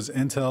this week was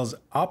Intel's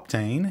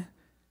Optane.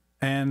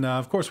 And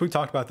of course, we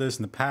talked about this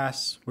in the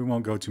past. We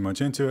won't go too much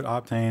into it.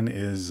 Optane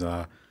is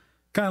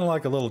kind of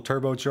like a little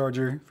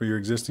turbocharger for your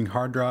existing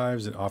hard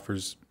drives. It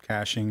offers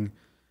caching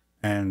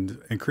and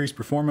increased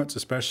performance,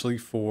 especially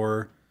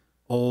for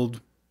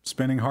old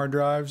spinning hard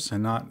drives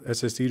and not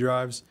SSD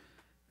drives.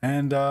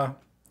 And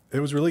it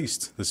was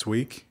released this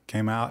week,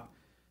 came out,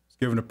 was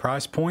given a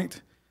price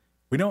point.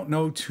 We don't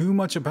know too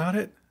much about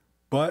it,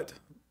 but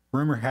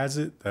rumor has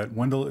it that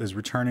Wendell is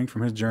returning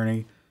from his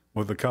journey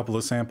with a couple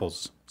of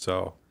samples.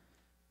 So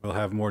we'll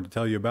have more to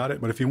tell you about it.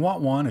 But if you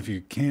want one, if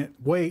you can't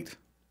wait,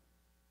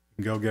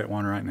 you can go get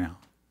one right now.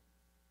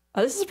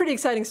 This is a pretty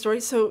exciting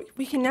story. So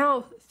we can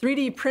now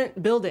 3D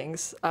print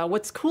buildings.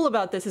 What's cool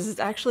about this is it's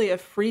actually a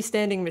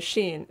freestanding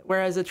machine,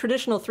 whereas a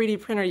traditional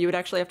 3D printer, you would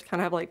actually have to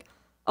kind of have like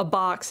a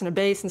box and a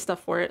base and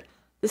stuff for it.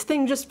 This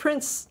thing just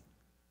prints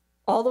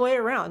all the way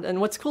around. And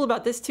what's cool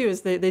about this too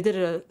is they did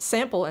a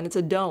sample and it's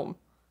a dome.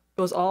 It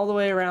goes all the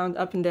way around,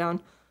 up and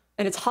down,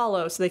 and it's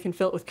hollow, so they can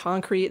fill it with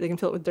concrete, they can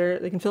fill it with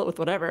dirt, they can fill it with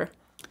whatever,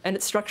 and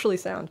it's structurally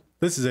sound.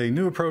 This is a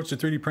new approach to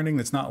 3D printing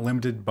that's not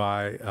limited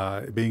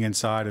by being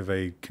inside of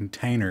a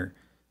container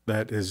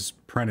that is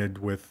printed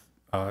with,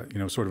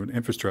 sort of an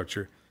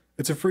infrastructure.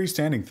 It's a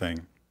freestanding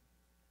thing.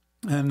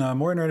 And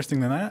more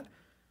interesting than that,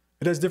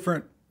 it has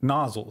different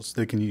nozzles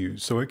they can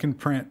use. So it can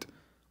print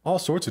all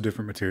sorts of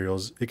different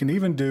materials. It can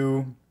even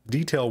do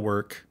detail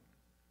work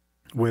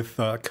with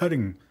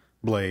cutting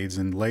blades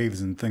and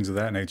lathes and things of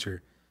that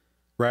nature,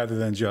 rather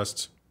than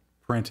just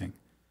printing.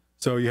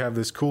 So you have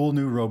this cool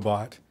new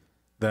robot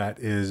that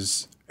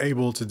is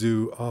able to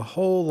do a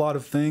whole lot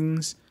of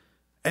things,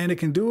 and it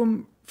can do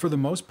them for the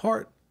most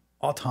part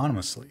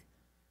autonomously.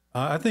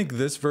 I think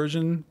this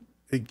version,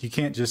 you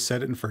can't just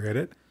set it and forget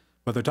it,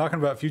 but they're talking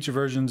about future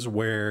versions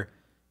where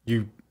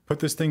you put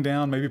this thing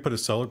down, maybe put a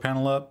solar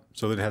panel up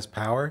so that it has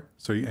power,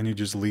 and you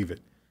just leave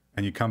it,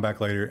 and you come back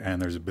later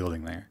and there's a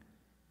building there.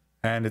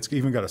 And it's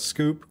even got a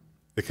scoop.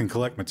 It can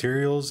collect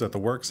materials at the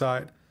work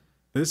site.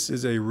 This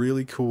is a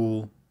really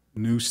cool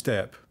new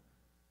step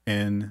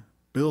in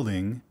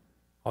building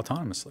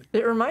autonomously.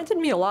 It reminded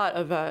me a lot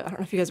of, I don't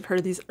know if you guys have heard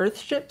of these Earth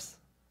ships,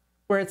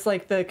 where it's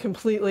like the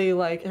completely,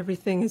 like,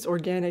 everything is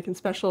organic and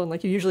special, and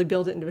like you usually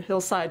build it into a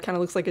hillside, kind of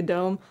looks like a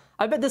dome.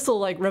 I bet this will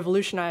like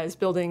revolutionize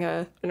building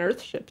an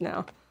Earth ship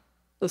now.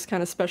 Those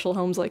kind of special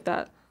homes like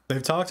that.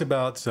 They've talked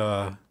about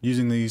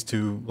using these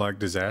to like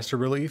disaster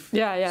relief.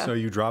 Yeah, yeah. So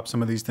you drop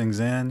some of these things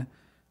in,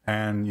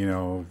 and you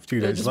know, a few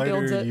days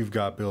later, you've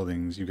got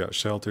buildings, you've got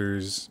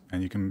shelters,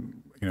 and you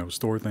can, you know,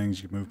 store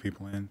things, you can move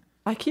people in.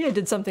 IKEA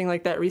did something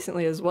like that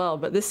recently as well,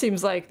 but this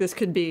seems like this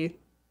could be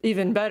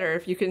even better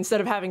if you could, instead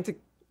of having to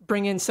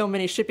bring in so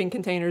many shipping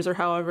containers or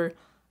however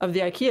of the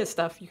IKEA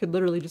stuff, you could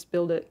literally just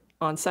build it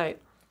on site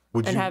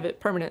and have it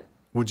permanent.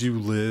 Would you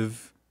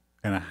live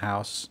in a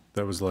house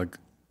that was like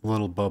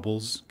little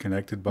bubbles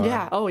connected by?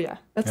 Yeah. Oh yeah.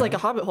 That's like a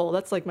hobbit hole.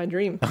 That's like my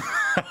dream.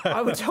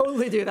 I would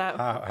totally do that.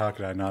 How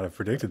could I not have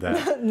predicted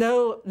that?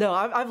 No.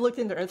 I've looked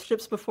into Earth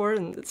ships before,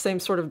 and the same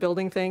sort of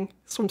building thing,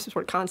 some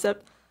sort of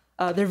concept.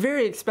 They're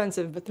very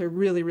expensive, but they're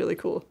really, really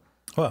cool.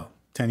 Well,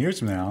 10 years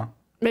from now,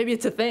 maybe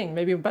it's a thing.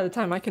 Maybe by the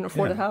time I can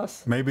afford a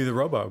house. Maybe the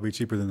robot would be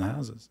cheaper than the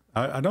houses.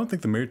 I don't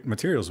think the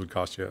materials would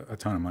cost you a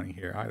ton of money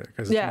here either,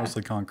 because it's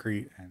mostly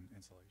concrete and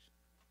insulation.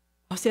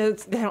 Oh, see,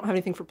 they don't have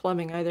anything for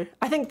plumbing either.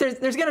 I think there's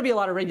going to be a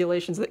lot of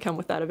regulations that come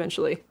with that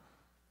eventually.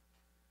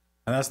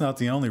 And that's not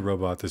the only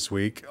robot this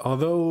week.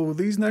 Although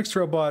these next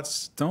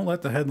robots, don't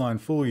let the headline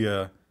fool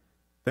you,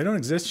 they don't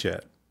exist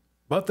yet,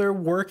 but they're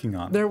working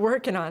on it. They're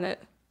working on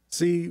it.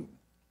 See,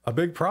 a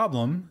big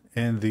problem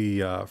in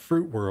the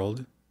fruit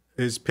world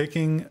is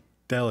picking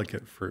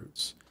delicate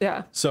fruits.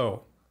 Yeah.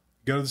 So,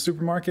 you go to the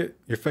supermarket,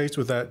 you're faced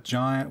with that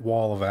giant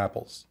wall of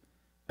apples.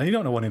 And you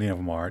don't know what any of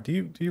them are. Do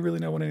you really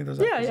know what any of those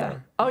apples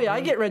are? Oh, yeah,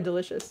 I get Red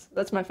Delicious.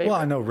 That's my favorite.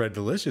 Well, I know Red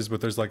Delicious, but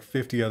there's like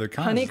 50 other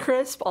kinds. Honey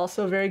Crisp,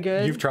 also very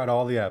good. You've tried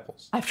all the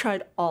apples. I've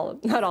tried all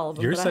of them. Not all of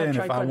them. You're saying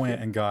if I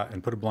went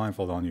and put a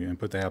blindfold on you and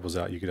put the apples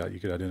out, you could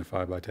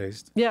identify by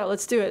taste? Yeah,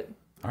 let's do it.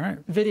 All right.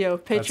 Video,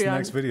 Patreon. That's the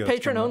next video.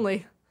 Patron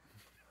only.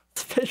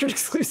 It's Patreon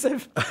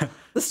exclusive.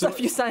 The stuff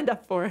you signed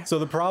up for. So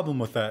the problem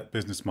with that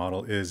business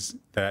model is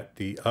that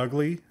the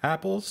ugly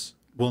apples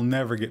will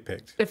never get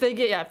picked. If they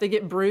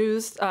get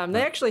bruised,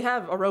 they actually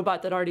have a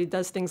robot that already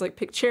does things like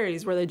pick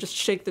cherries, where they just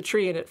shake the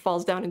tree and it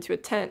falls down into a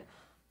tent.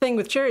 Thing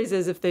with cherries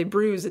is if they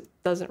bruise, it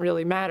doesn't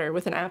really matter.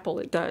 With an apple,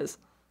 it does.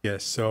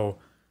 Yes. So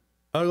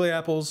ugly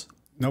apples,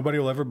 nobody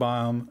will ever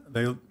buy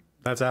them.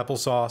 That's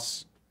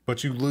applesauce,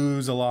 but you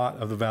lose a lot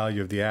of the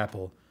value of the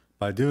apple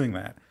by doing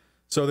that.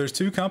 So there's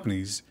two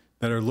companies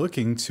that are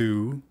looking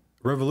to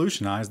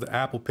revolutionize the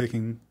apple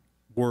picking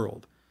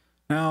world.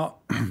 Now,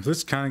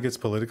 this kind of gets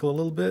political a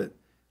little bit,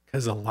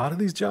 because a lot of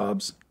these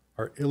jobs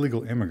are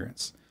illegal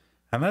immigrants.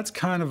 And that's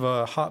kind of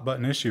a hot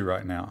button issue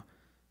right now.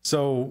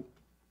 So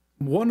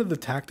one of the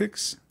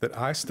tactics that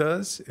ICE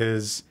does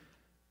is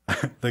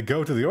they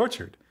go to the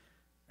orchard,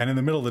 and in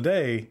the middle of the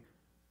day,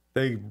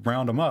 they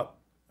round them up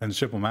and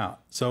ship them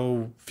out.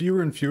 So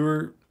fewer and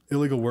fewer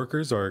illegal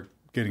workers are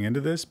getting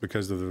into this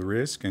because of the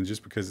risk and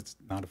just because it's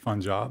not a fun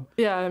job.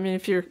 Yeah, I mean,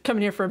 if you're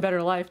coming here for a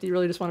better life, do you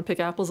really just want to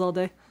pick apples all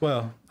day?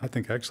 Well, I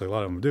think actually a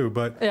lot of them do,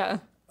 but yeah.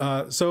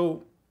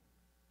 So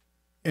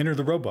enter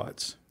the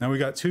robots. Now we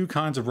got two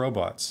kinds of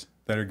robots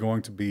that are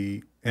going to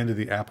be into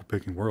the apple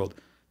picking world.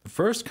 The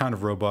first kind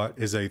of robot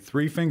is a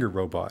 3-finger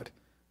robot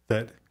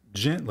that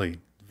gently,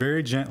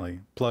 very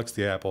gently plucks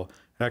the apple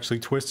and actually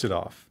twists it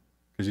off,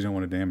 because you don't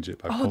want to damage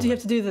it by pulling. Do you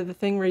have to do the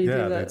thing where you do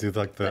that? Yeah, they do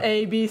like the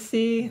A, B,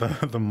 C.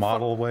 The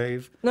model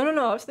wave. No.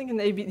 I was thinking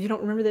the A, B. You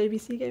don't remember the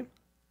ABC game?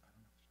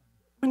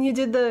 When you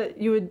did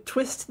you would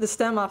twist the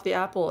stem off the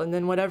apple, and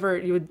then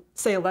you would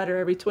say a letter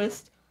every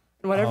twist.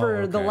 And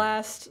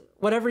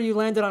whatever you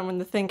landed on when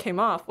the thing came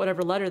off,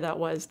 whatever letter that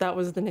was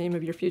the name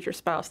of your future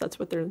spouse. That's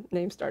what their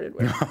name started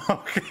with.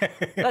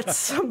 Okay. That's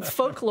some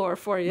folklore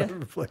for you.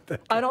 Never played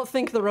that game. I don't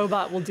think the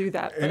robot will do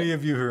that. Any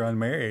of you who are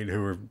unmarried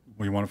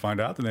we want to find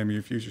out the name of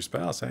your future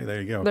spouse, hey,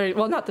 there you go.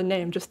 Well, not the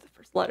name, just the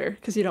first letter,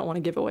 because you don't want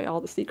to give away all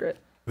the secret.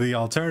 The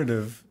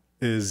alternative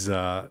is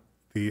the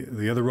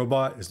other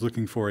robot is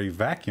looking for a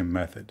vacuum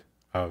method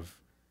of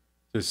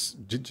just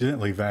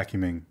gently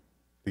vacuuming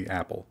the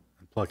apple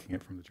and plucking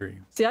it from the tree.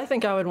 See, I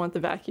think I would want the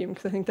vacuum,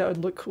 because I think that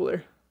would look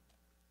cooler.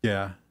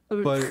 Yeah,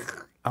 but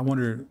I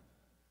wonder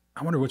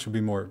which would be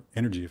more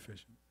energy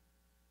efficient.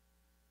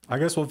 I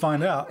guess we'll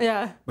find out.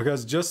 Yeah.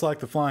 Because just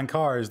like the flying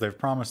cars, they've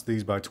promised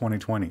these by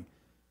 2020.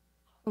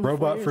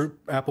 Robot fruit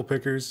apple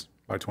pickers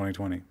by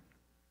 2020.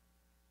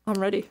 I'm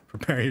ready.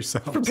 Prepare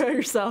yourself. Prepare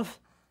yourself.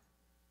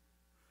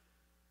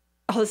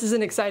 Oh, this is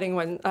an exciting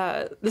one.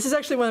 This is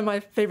actually one of my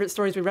favorite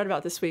stories we read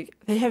about this week.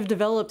 They have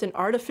developed an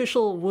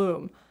artificial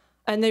womb,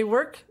 and they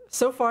work,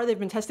 so far they've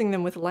been testing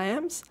them with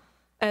lambs,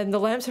 and the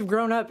lambs have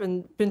grown up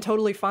and been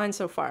totally fine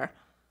so far.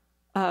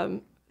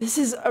 This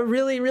is a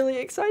really, really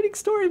exciting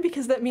story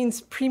because that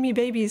means preemie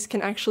babies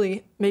can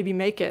actually maybe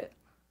make it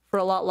for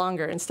a lot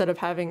longer instead of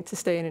having to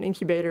stay in an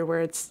incubator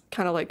where it's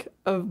kind of like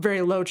a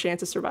very low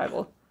chance of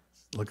survival.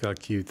 Look how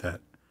cute that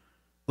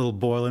little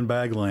boil and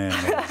bag lamb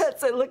is.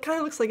 It kind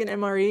of looks like an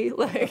MRE,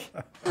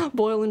 like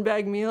boil and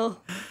bag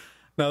meal.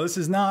 No, this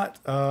is not,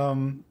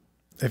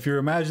 if you're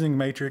imagining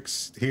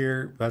Matrix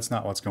here, that's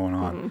not what's going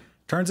on. Mm-hmm.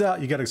 Turns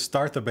out you got to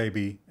start the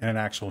baby in an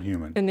actual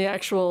human. In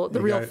the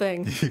real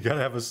thing. You got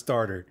to have a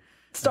starter.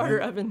 Starter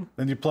oven.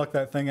 Then you pluck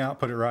that thing out,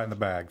 put it right in the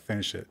bag,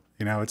 finish it.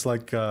 You know, it's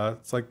like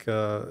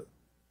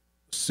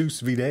sous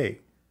vide,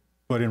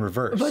 but in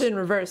reverse. But in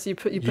reverse, you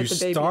put the baby.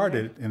 You start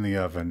it in the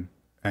oven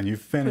and you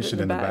finish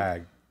it in the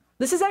bag.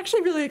 This is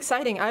actually really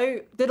exciting.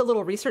 I did a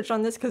little research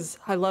on this because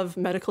I love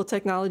medical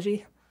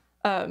technology.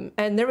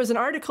 And there was an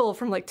article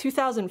from like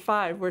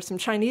 2005 where some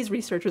Chinese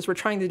researchers were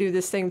trying to do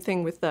this same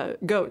thing with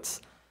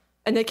goats.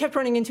 And they kept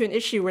running into an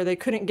issue where they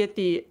couldn't get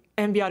the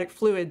amniotic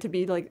fluid to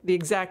be like the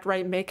exact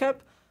right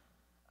makeup.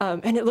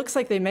 And it looks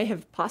like they may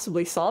have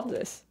possibly solved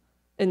this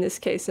in this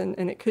case.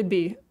 And it could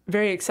be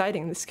very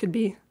exciting. This could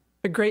be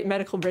a great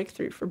medical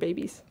breakthrough for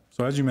babies.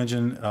 So as you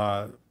mentioned,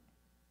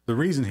 the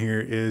reason here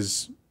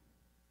is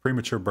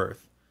premature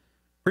birth.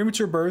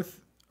 Premature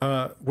birth,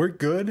 we're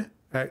good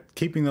at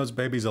keeping those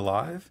babies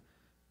alive,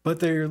 but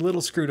they're a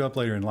little screwed up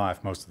later in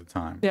life most of the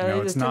time. Yeah, you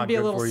know, it's not good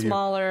a little for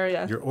smaller.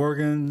 Yeah, your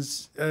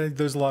organs.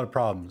 There's a lot of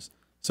problems.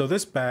 So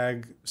this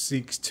bag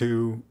seeks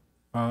to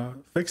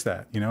fix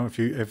that. You know,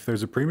 if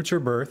there's a premature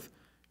birth,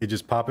 you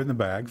just pop it in the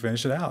bag,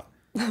 finish it out.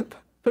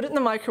 Put it in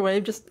the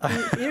microwave, just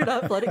heat it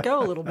up, let it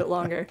go a little bit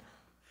longer.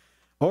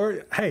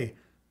 Or hey,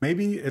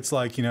 maybe it's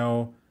like, you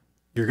know,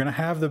 you're gonna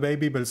have the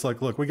baby, but it's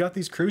like, look, we got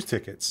these cruise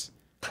tickets.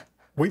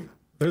 They're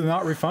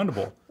not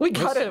refundable. We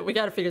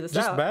gotta figure this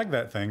out. Just bag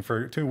that thing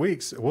for 2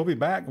 weeks. We'll be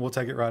back. We'll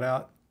take it right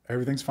out.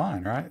 Everything's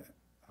fine, right?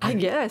 I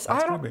guess.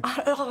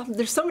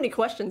 There's so many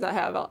questions I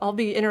have. I'll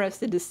be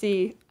interested to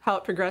see how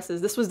it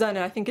progresses. This was done,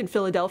 I think, in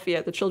Philadelphia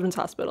at the Children's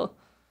Hospital.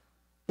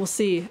 We'll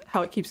see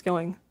how it keeps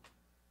going.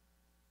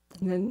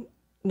 And then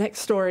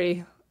next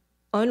story.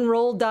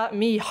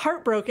 Unroll.me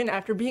heartbroken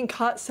after being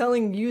caught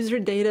selling user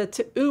data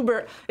to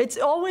Uber. It's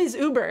always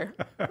Uber.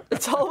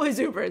 It's always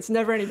Uber. It's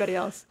never anybody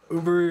else.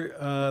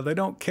 Uber, they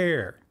don't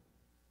care.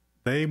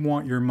 They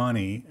want your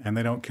money and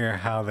they don't care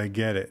how they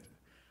get it.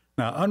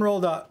 Now,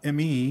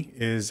 Unroll.me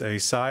is a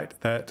site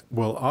that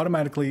will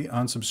automatically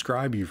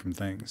unsubscribe you from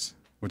things,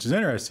 which is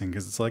interesting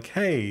because it's like,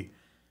 hey,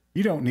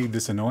 you don't need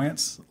this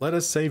annoyance. Let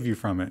us save you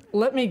from it.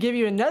 Let me give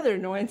you another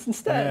annoyance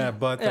instead. Yeah,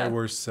 but they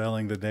were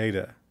selling the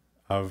data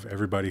of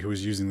everybody who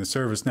was using the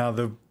service. Now,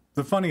 the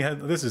funny,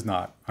 this is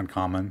not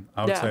uncommon.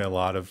 I would say a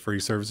lot of free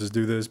services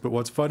do this, but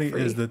what's funny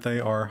is that they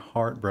are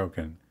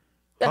heartbroken.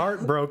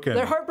 Heartbroken.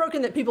 They're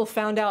heartbroken that people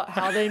found out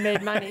how they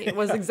made money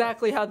was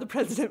exactly how the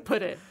president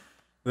put it.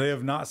 They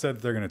have not said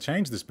that they're going to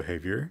change this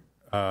behavior.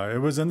 It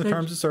was in the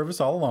terms of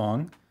service all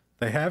along.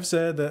 They have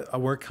said that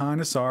we're kind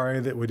of sorry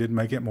that we didn't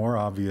make it more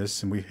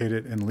obvious and we hid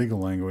it in legal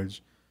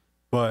language,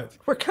 but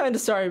we're kind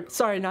of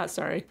sorry, not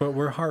sorry. But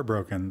we're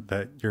heartbroken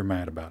that you're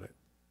mad about it.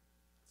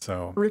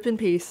 So rip in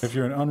peace. If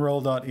you're an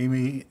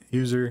Unroll.me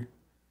user,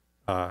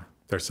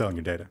 they're selling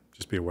your data.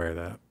 Just be aware of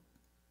that.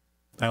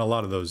 And a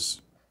lot of those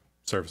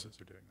services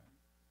are doing that.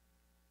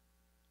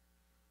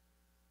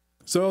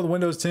 So the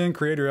Windows 10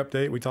 Creator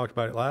Update, we talked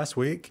about it last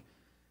week.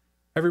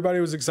 Everybody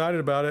was excited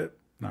about it.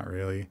 Not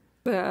really.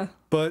 Yeah.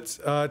 But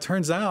it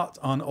turns out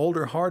on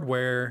older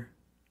hardware,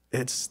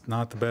 it's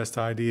not the best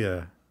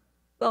idea.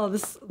 Oh,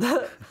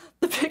 the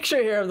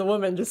picture here of the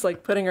woman just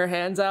like putting her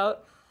hands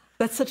out.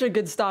 That's such a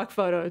good stock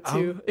photo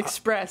to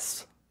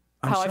express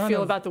how I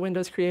feel about the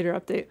Windows Creator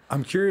Update.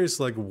 I'm curious,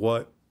 like,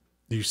 what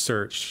you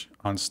search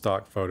on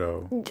stock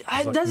photo.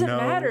 It doesn't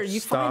matter.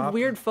 You find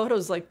weird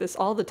photos like this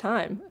all the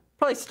time.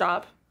 Probably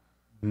stop.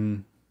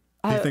 Do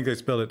you think they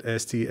spelled it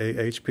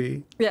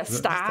S-T-A-H-P? Yeah,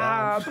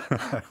 stop.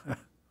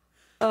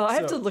 Oh, I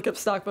have to look up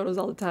stock photos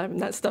all the time, and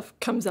that stuff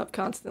comes up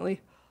constantly.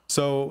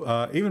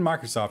 So even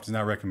Microsoft is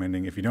now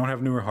recommending if you don't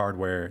have newer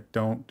hardware,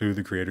 don't do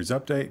the Creators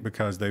Update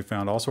because they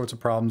found all sorts of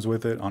problems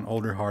with it on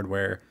older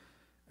hardware.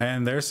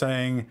 And they're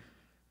saying,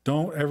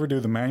 don't ever do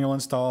the manual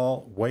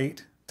install.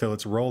 Wait till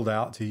it's rolled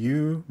out to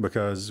you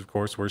because, of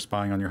course, we're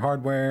spying on your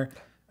hardware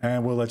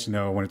and we'll let you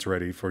know when it's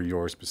ready for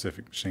your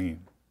specific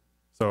machine.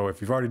 So if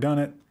you've already done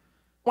it,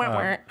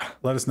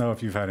 let us know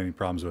if you've had any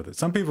problems with it.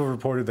 Some people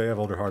reported they have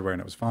older hardware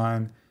and it was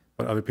fine,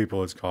 but other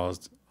people it's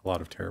caused a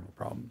lot of terrible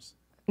problems.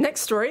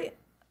 Next story.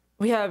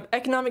 We have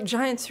economic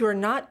giants who are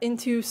not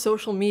into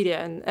social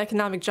media, and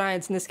economic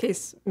giants in this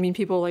case mean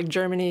people like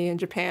Germany and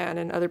Japan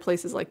and other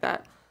places like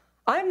that.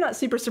 I'm not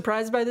super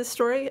surprised by this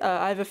story.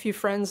 I have a few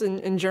friends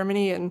in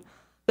Germany, and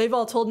they've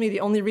all told me the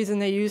only reason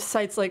they use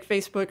sites like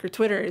Facebook or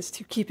Twitter is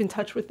to keep in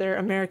touch with their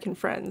American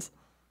friends.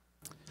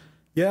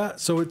 Yeah,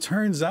 so it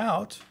turns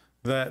out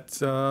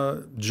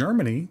that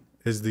Germany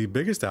is the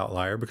biggest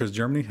outlier because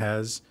Germany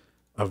has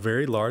a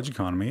very large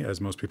economy,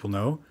 as most people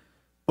know,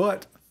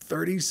 but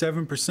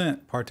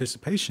 37%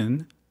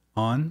 participation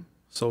on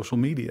social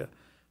media.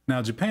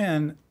 Now,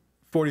 Japan,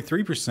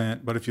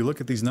 43%, but if you look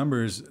at these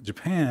numbers,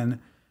 Japan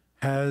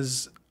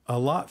has a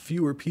lot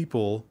fewer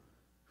people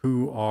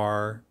who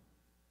are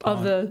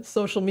of the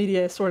social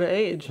media sort of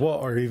age. Well,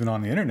 or even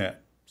on the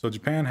internet. So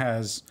Japan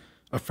has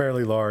a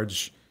fairly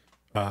large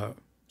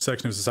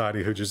section of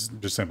society who just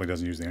simply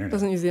doesn't use the internet.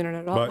 Doesn't use the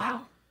internet at all. But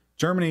wow.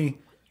 Germany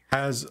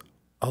has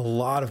a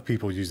lot of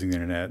people using the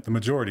internet, the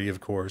majority,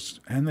 of course,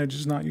 and they're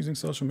just not using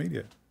social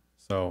media.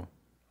 So,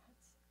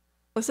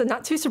 listen,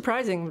 not too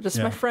surprising. Just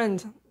my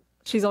friend,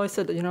 she's always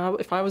said that, you know,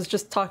 if I was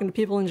just talking to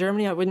people in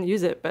Germany, I wouldn't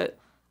use it. But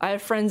I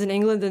have friends in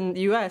England and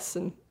the US,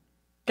 and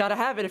gotta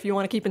have it if you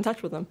want to keep in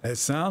touch with them. It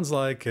sounds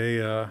like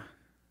a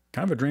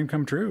kind of a dream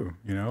come true,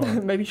 you know.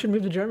 Maybe you should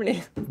move to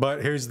Germany.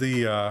 But here's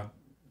the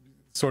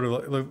sort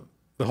of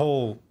the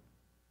whole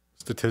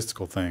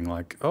statistical thing.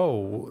 Like,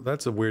 oh,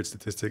 that's a weird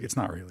statistic. It's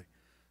not really,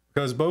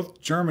 because both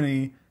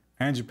Germany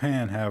and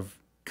Japan have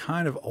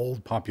kind of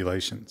old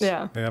populations.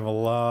 Yeah, they have a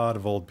lot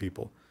of old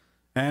people,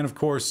 and of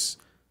course,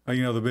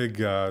 you know, the big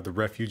the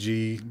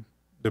refugee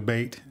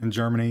debate in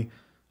Germany.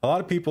 A lot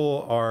of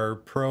people are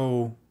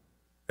pro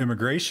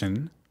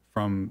immigration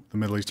from the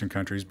Middle Eastern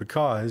countries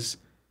because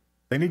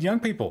they need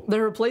young people.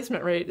 The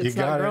replacement rate is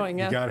not growing.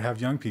 You got to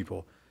have young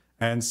people.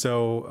 And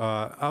so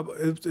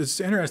it's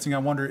interesting. I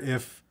wonder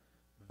if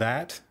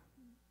that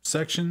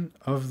section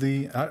of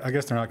the, I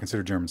guess they're not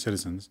considered German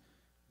citizens.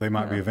 They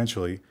might be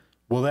eventually.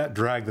 Will that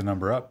drag the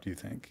number up, do you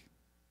think?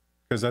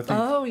 Because I think,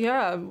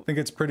 I think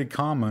it's pretty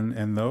common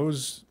in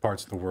those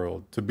parts of the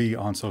world to be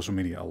on social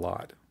media a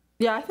lot.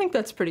 Yeah, I think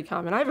that's pretty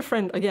common. I have a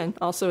friend, again,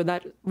 also in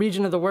that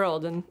region of the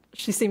world, and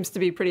she seems to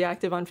be pretty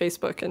active on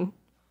Facebook, and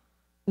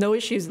no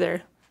issues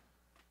there.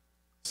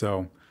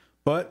 So,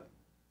 but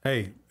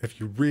hey, if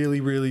you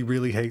really, really,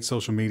 really hate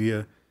social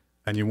media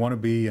and you want to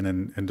be in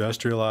an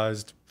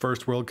industrialized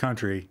first world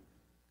country,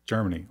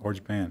 Germany or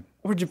Japan.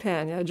 Or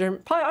Japan, yeah.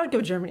 Probably I'd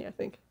go Germany, I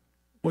think.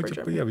 Well,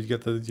 yeah, but you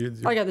get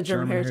I got the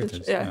German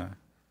heritage. Yeah.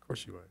 Of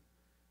course you would.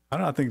 I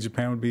don't know, I think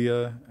Japan would be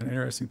an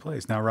interesting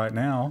place. Now, right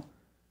now,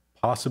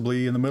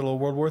 possibly in the middle of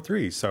World War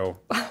III, so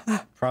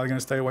probably going to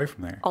stay away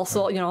from there.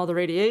 Also, you know, all the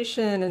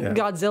radiation and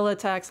Godzilla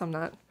attacks. I'm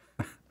not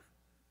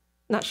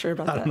sure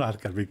about that. I don't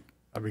know.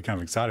 I'd be kind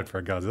of excited for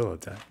a Godzilla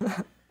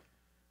attack.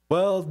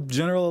 Well,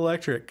 General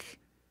Electric,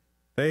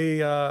 they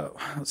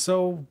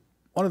so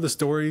one of the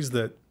stories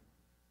that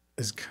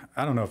is,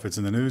 I don't know if it's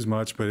in the news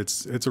much, but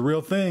it's a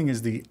real thing,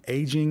 is the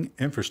aging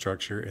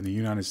infrastructure in the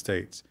United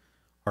States.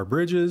 Our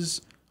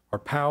bridges, our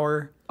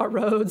power, our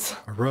roads,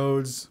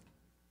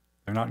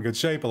 they're not in good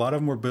shape. A lot of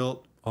them were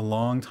built a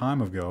long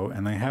time ago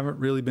and they haven't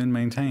really been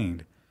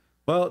maintained.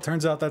 Well, it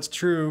turns out that's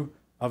true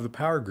of the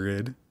power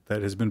grid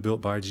that has been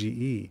built by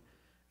GE.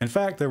 In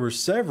fact, there were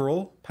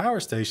several power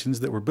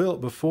stations that were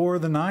built before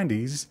the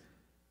 90s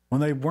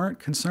when they weren't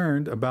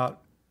concerned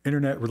about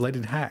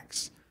internet-related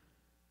hacks.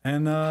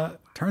 And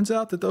turns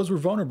out that those were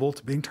vulnerable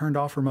to being turned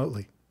off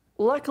remotely.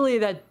 Luckily,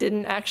 that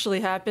didn't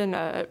actually happen.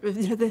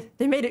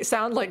 They made it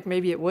sound like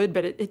maybe it would,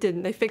 but it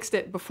didn't. They fixed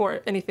it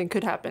before anything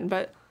could happen.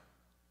 But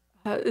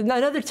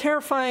another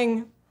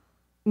terrifying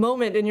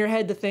moment in your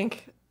head to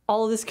think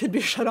all of this could be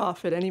shut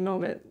off at any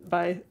moment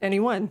by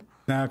anyone.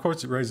 Now, of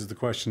course, it raises the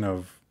question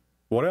of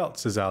what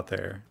else is out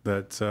there?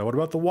 What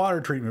about the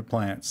water treatment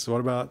plants? What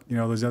about, you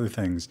know, those other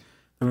things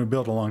that were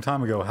built a long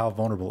time ago? How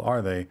vulnerable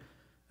are they?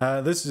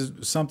 This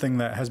is something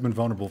that has been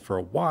vulnerable for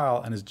a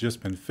while and has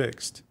just been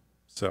fixed.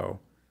 So,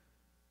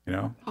 you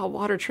know. Oh,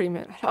 water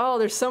treatment. Oh,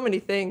 there's so many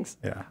things.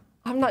 Yeah.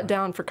 I'm not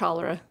down for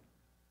cholera.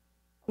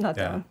 I'm not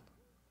down.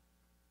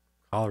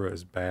 Cholera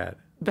is bad.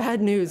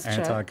 Bad news, Chad.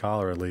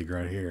 Anti-cholera league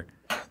right here.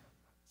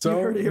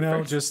 So, you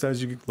know, just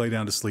as you lay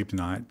down to sleep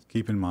tonight,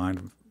 keep in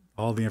mind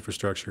all the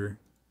infrastructure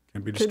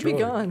can be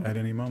destroyed at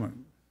any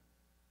moment.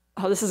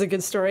 Oh, this is a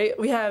good story.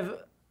 We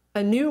have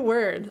a new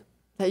word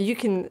that you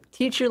can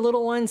teach your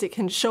little ones. It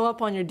can show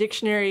up on your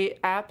dictionary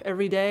app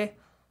every day.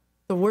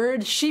 The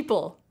word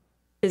sheeple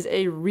is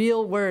a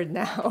real word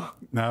now.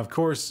 Now, of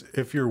course,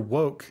 if you're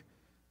woke,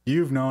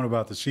 you've known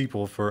about the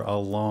sheeple for a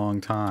long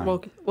time.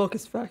 Woke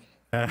as fuck.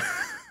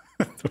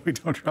 We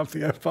don't drop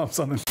the F-bombs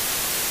on the...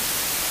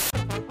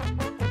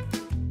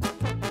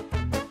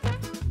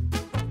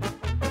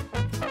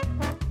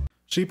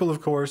 Sheeple,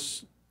 of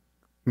course,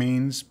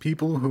 means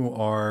people who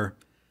are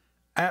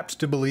apt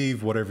to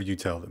believe whatever you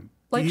tell them.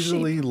 Like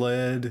easily sheep.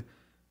 led,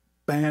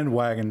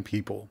 bandwagon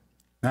people.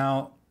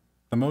 Now,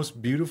 the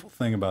most beautiful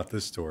thing about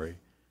this story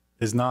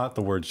is not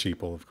the word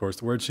sheeple. Of course,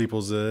 the word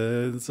sheeple's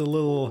it's a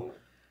little...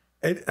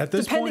 At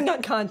this Depending point,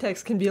 on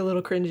context, can be a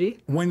little cringy.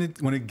 When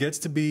it gets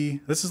to be...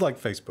 This is like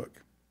Facebook.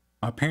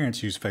 My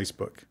parents use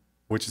Facebook,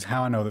 which is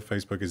how I know that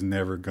Facebook is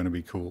never going to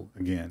be cool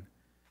again.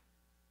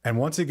 And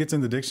once it gets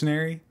in the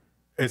dictionary,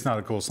 it's not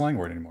a cool slang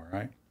word anymore,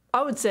 right?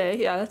 I would say,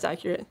 yeah, that's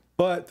accurate.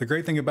 But the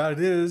great thing about it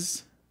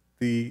is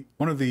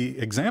one of the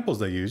examples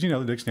they use, you know,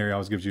 the dictionary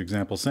always gives you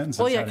example sentences.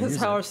 Well, yeah, because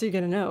how else are you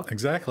going to know?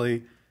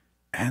 Exactly.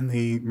 And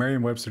the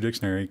Merriam-Webster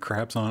dictionary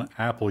craps on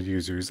Apple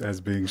users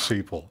as being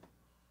sheeple.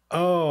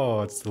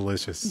 Oh, it's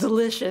delicious.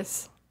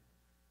 Delicious.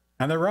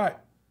 And they're right.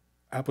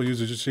 Apple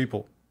users are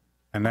sheeple.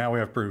 And now we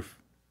have proof.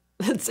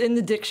 It's in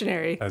the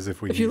dictionary. As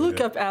if you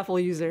look up Apple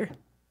user,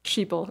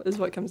 sheeple is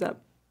what comes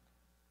up.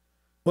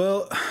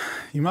 Well,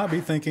 you might be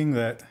thinking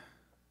that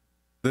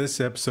this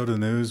episode of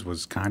the news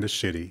was kind of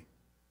shitty.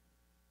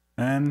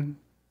 And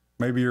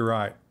maybe you're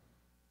right.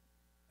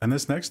 And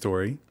this next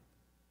story,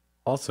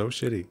 also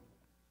shitty.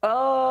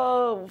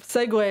 Oh,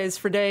 segues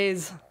for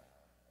days.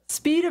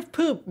 Speed of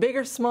poop, big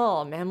or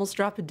small. Mammals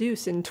drop a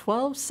deuce in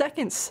 12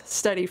 seconds,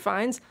 study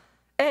finds.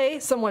 A,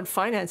 someone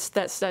financed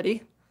that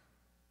study.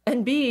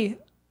 And B,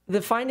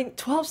 the finding,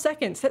 12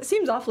 seconds. That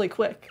seems awfully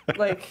quick.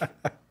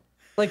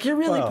 Like you're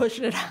really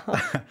pushing it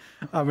out.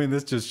 I mean,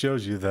 this just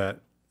shows you that,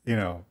 you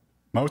know,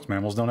 most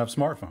mammals don't have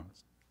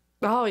smartphones.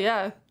 Oh,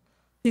 yeah.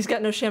 He's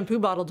got no shampoo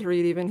bottle to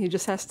read even. He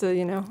just has to,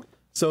 you know.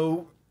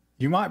 So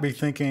you might be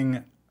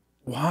thinking,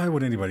 why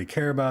would anybody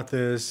care about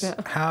this? Yeah.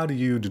 How do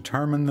you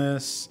determine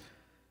this?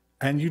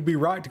 And you'd be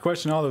right to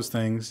question all those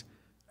things.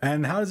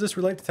 And how does this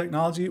relate to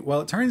technology? Well,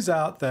 it turns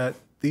out that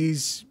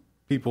these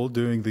people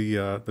doing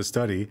the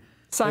study,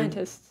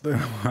 scientists,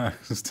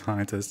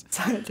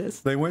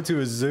 they went to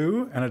a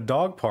zoo and a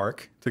dog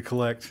park to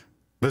collect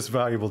this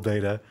valuable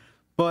data,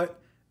 but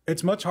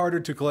it's much harder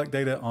to collect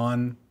data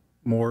on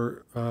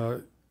more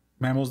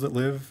mammals that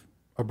live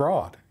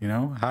abroad. You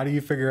know, how do you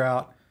figure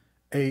out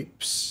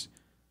apes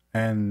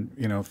and,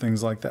 you know,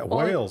 things like that? Well,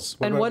 whales.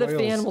 What if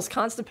the animal's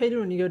constipated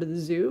when you go to the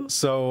zoo?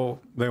 So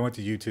they went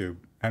to YouTube.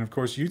 And of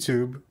course,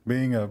 YouTube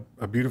being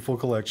a beautiful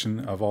collection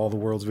of all the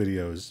world's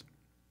videos,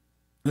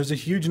 there's a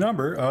huge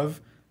number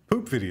of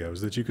poop videos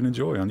that you can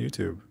enjoy on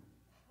YouTube.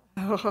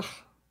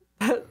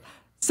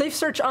 Safe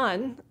search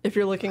on if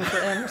you're looking for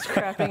animals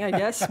crapping, I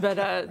guess.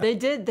 But they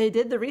did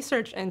the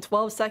research, and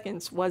 12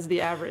 seconds was the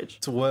average.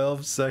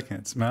 12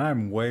 seconds. Man,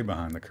 I'm way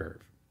behind the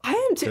curve. I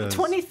am too.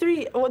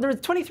 23. Well, there were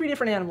 23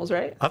 different animals,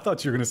 right? I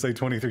thought you were going to say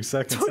 23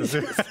 seconds.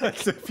 23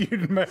 as if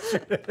you'd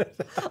measured it.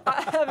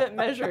 I haven't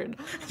measured.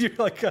 You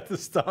like got the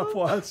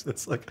stopwatch.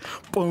 It's like,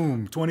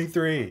 boom,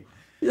 23.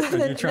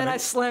 Then I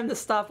slammed the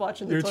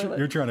stopwatch in the toilet.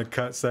 You're trying to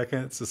cut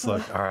seconds. It's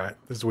like, all right,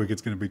 this week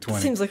it's going to be 20.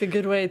 Seems like a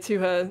good way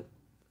to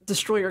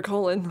destroy your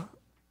colon.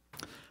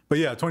 But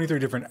yeah, 23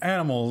 different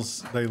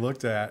animals they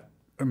looked at,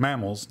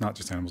 mammals, not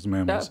just animals,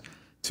 mammals,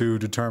 to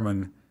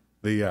determine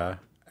the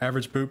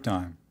average poop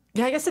time.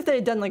 Yeah, I guess if they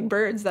had done like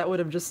birds, that would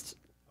have just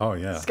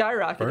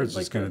skyrocketed. Birds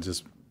just going to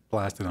just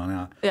blast it on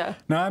out. Yeah.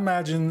 Now I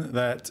imagine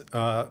that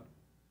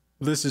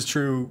this is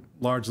true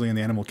largely in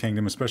the animal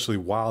kingdom, especially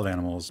wild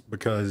animals,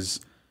 because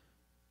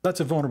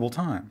that's a vulnerable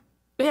time.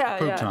 Yeah,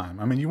 poop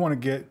time. I mean, you want to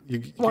get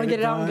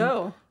it out and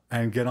go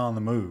and get on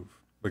the move,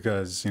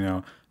 because, you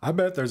know, I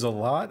bet there's a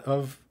lot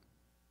of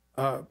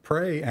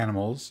prey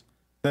animals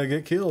that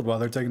get killed while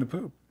they're taking a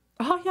poop.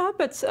 Oh yeah, I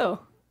bet so.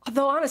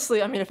 Although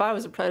honestly, I mean, if I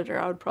was a predator,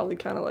 I would probably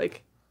kind of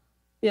like,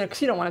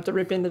 because you don't want to have to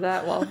rip into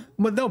that while.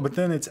 But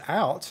then it's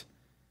out,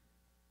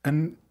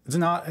 and it's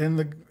not in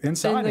the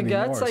inside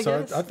anymore. Guts, I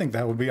guess. I think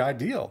that would be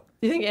ideal.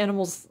 Do you think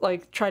animals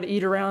like try to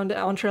eat around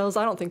on trails?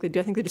 I don't think they do.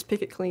 I think they just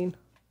pick it clean.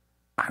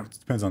 It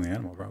depends on the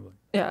animal, probably.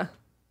 Yeah.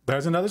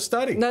 There's another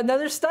study.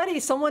 Another study.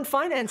 Someone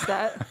financed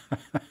that.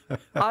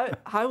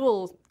 I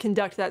will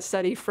conduct that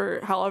study for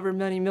however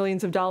many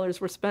millions of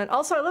dollars were spent.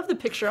 Also, I love the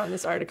picture on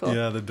this article.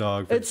 Yeah, the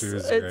dog picture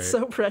is great. It's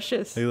so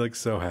precious. He looks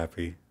so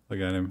happy.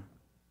 Look at him.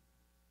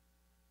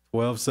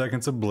 12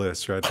 seconds of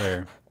bliss right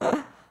there.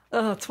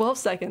 12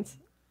 seconds.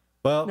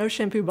 Well, no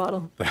shampoo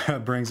bottle.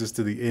 That brings us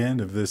to the end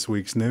of this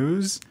week's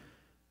news.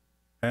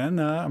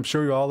 And I'm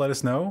sure you all let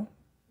us know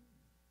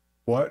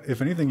what,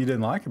 if anything, you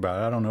didn't like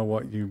about it. I don't know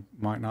what you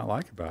might not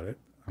like about it.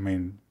 I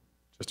mean,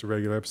 just a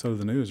regular episode of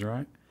the news,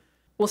 right?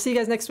 We'll see you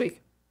guys next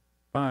week.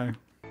 Bye.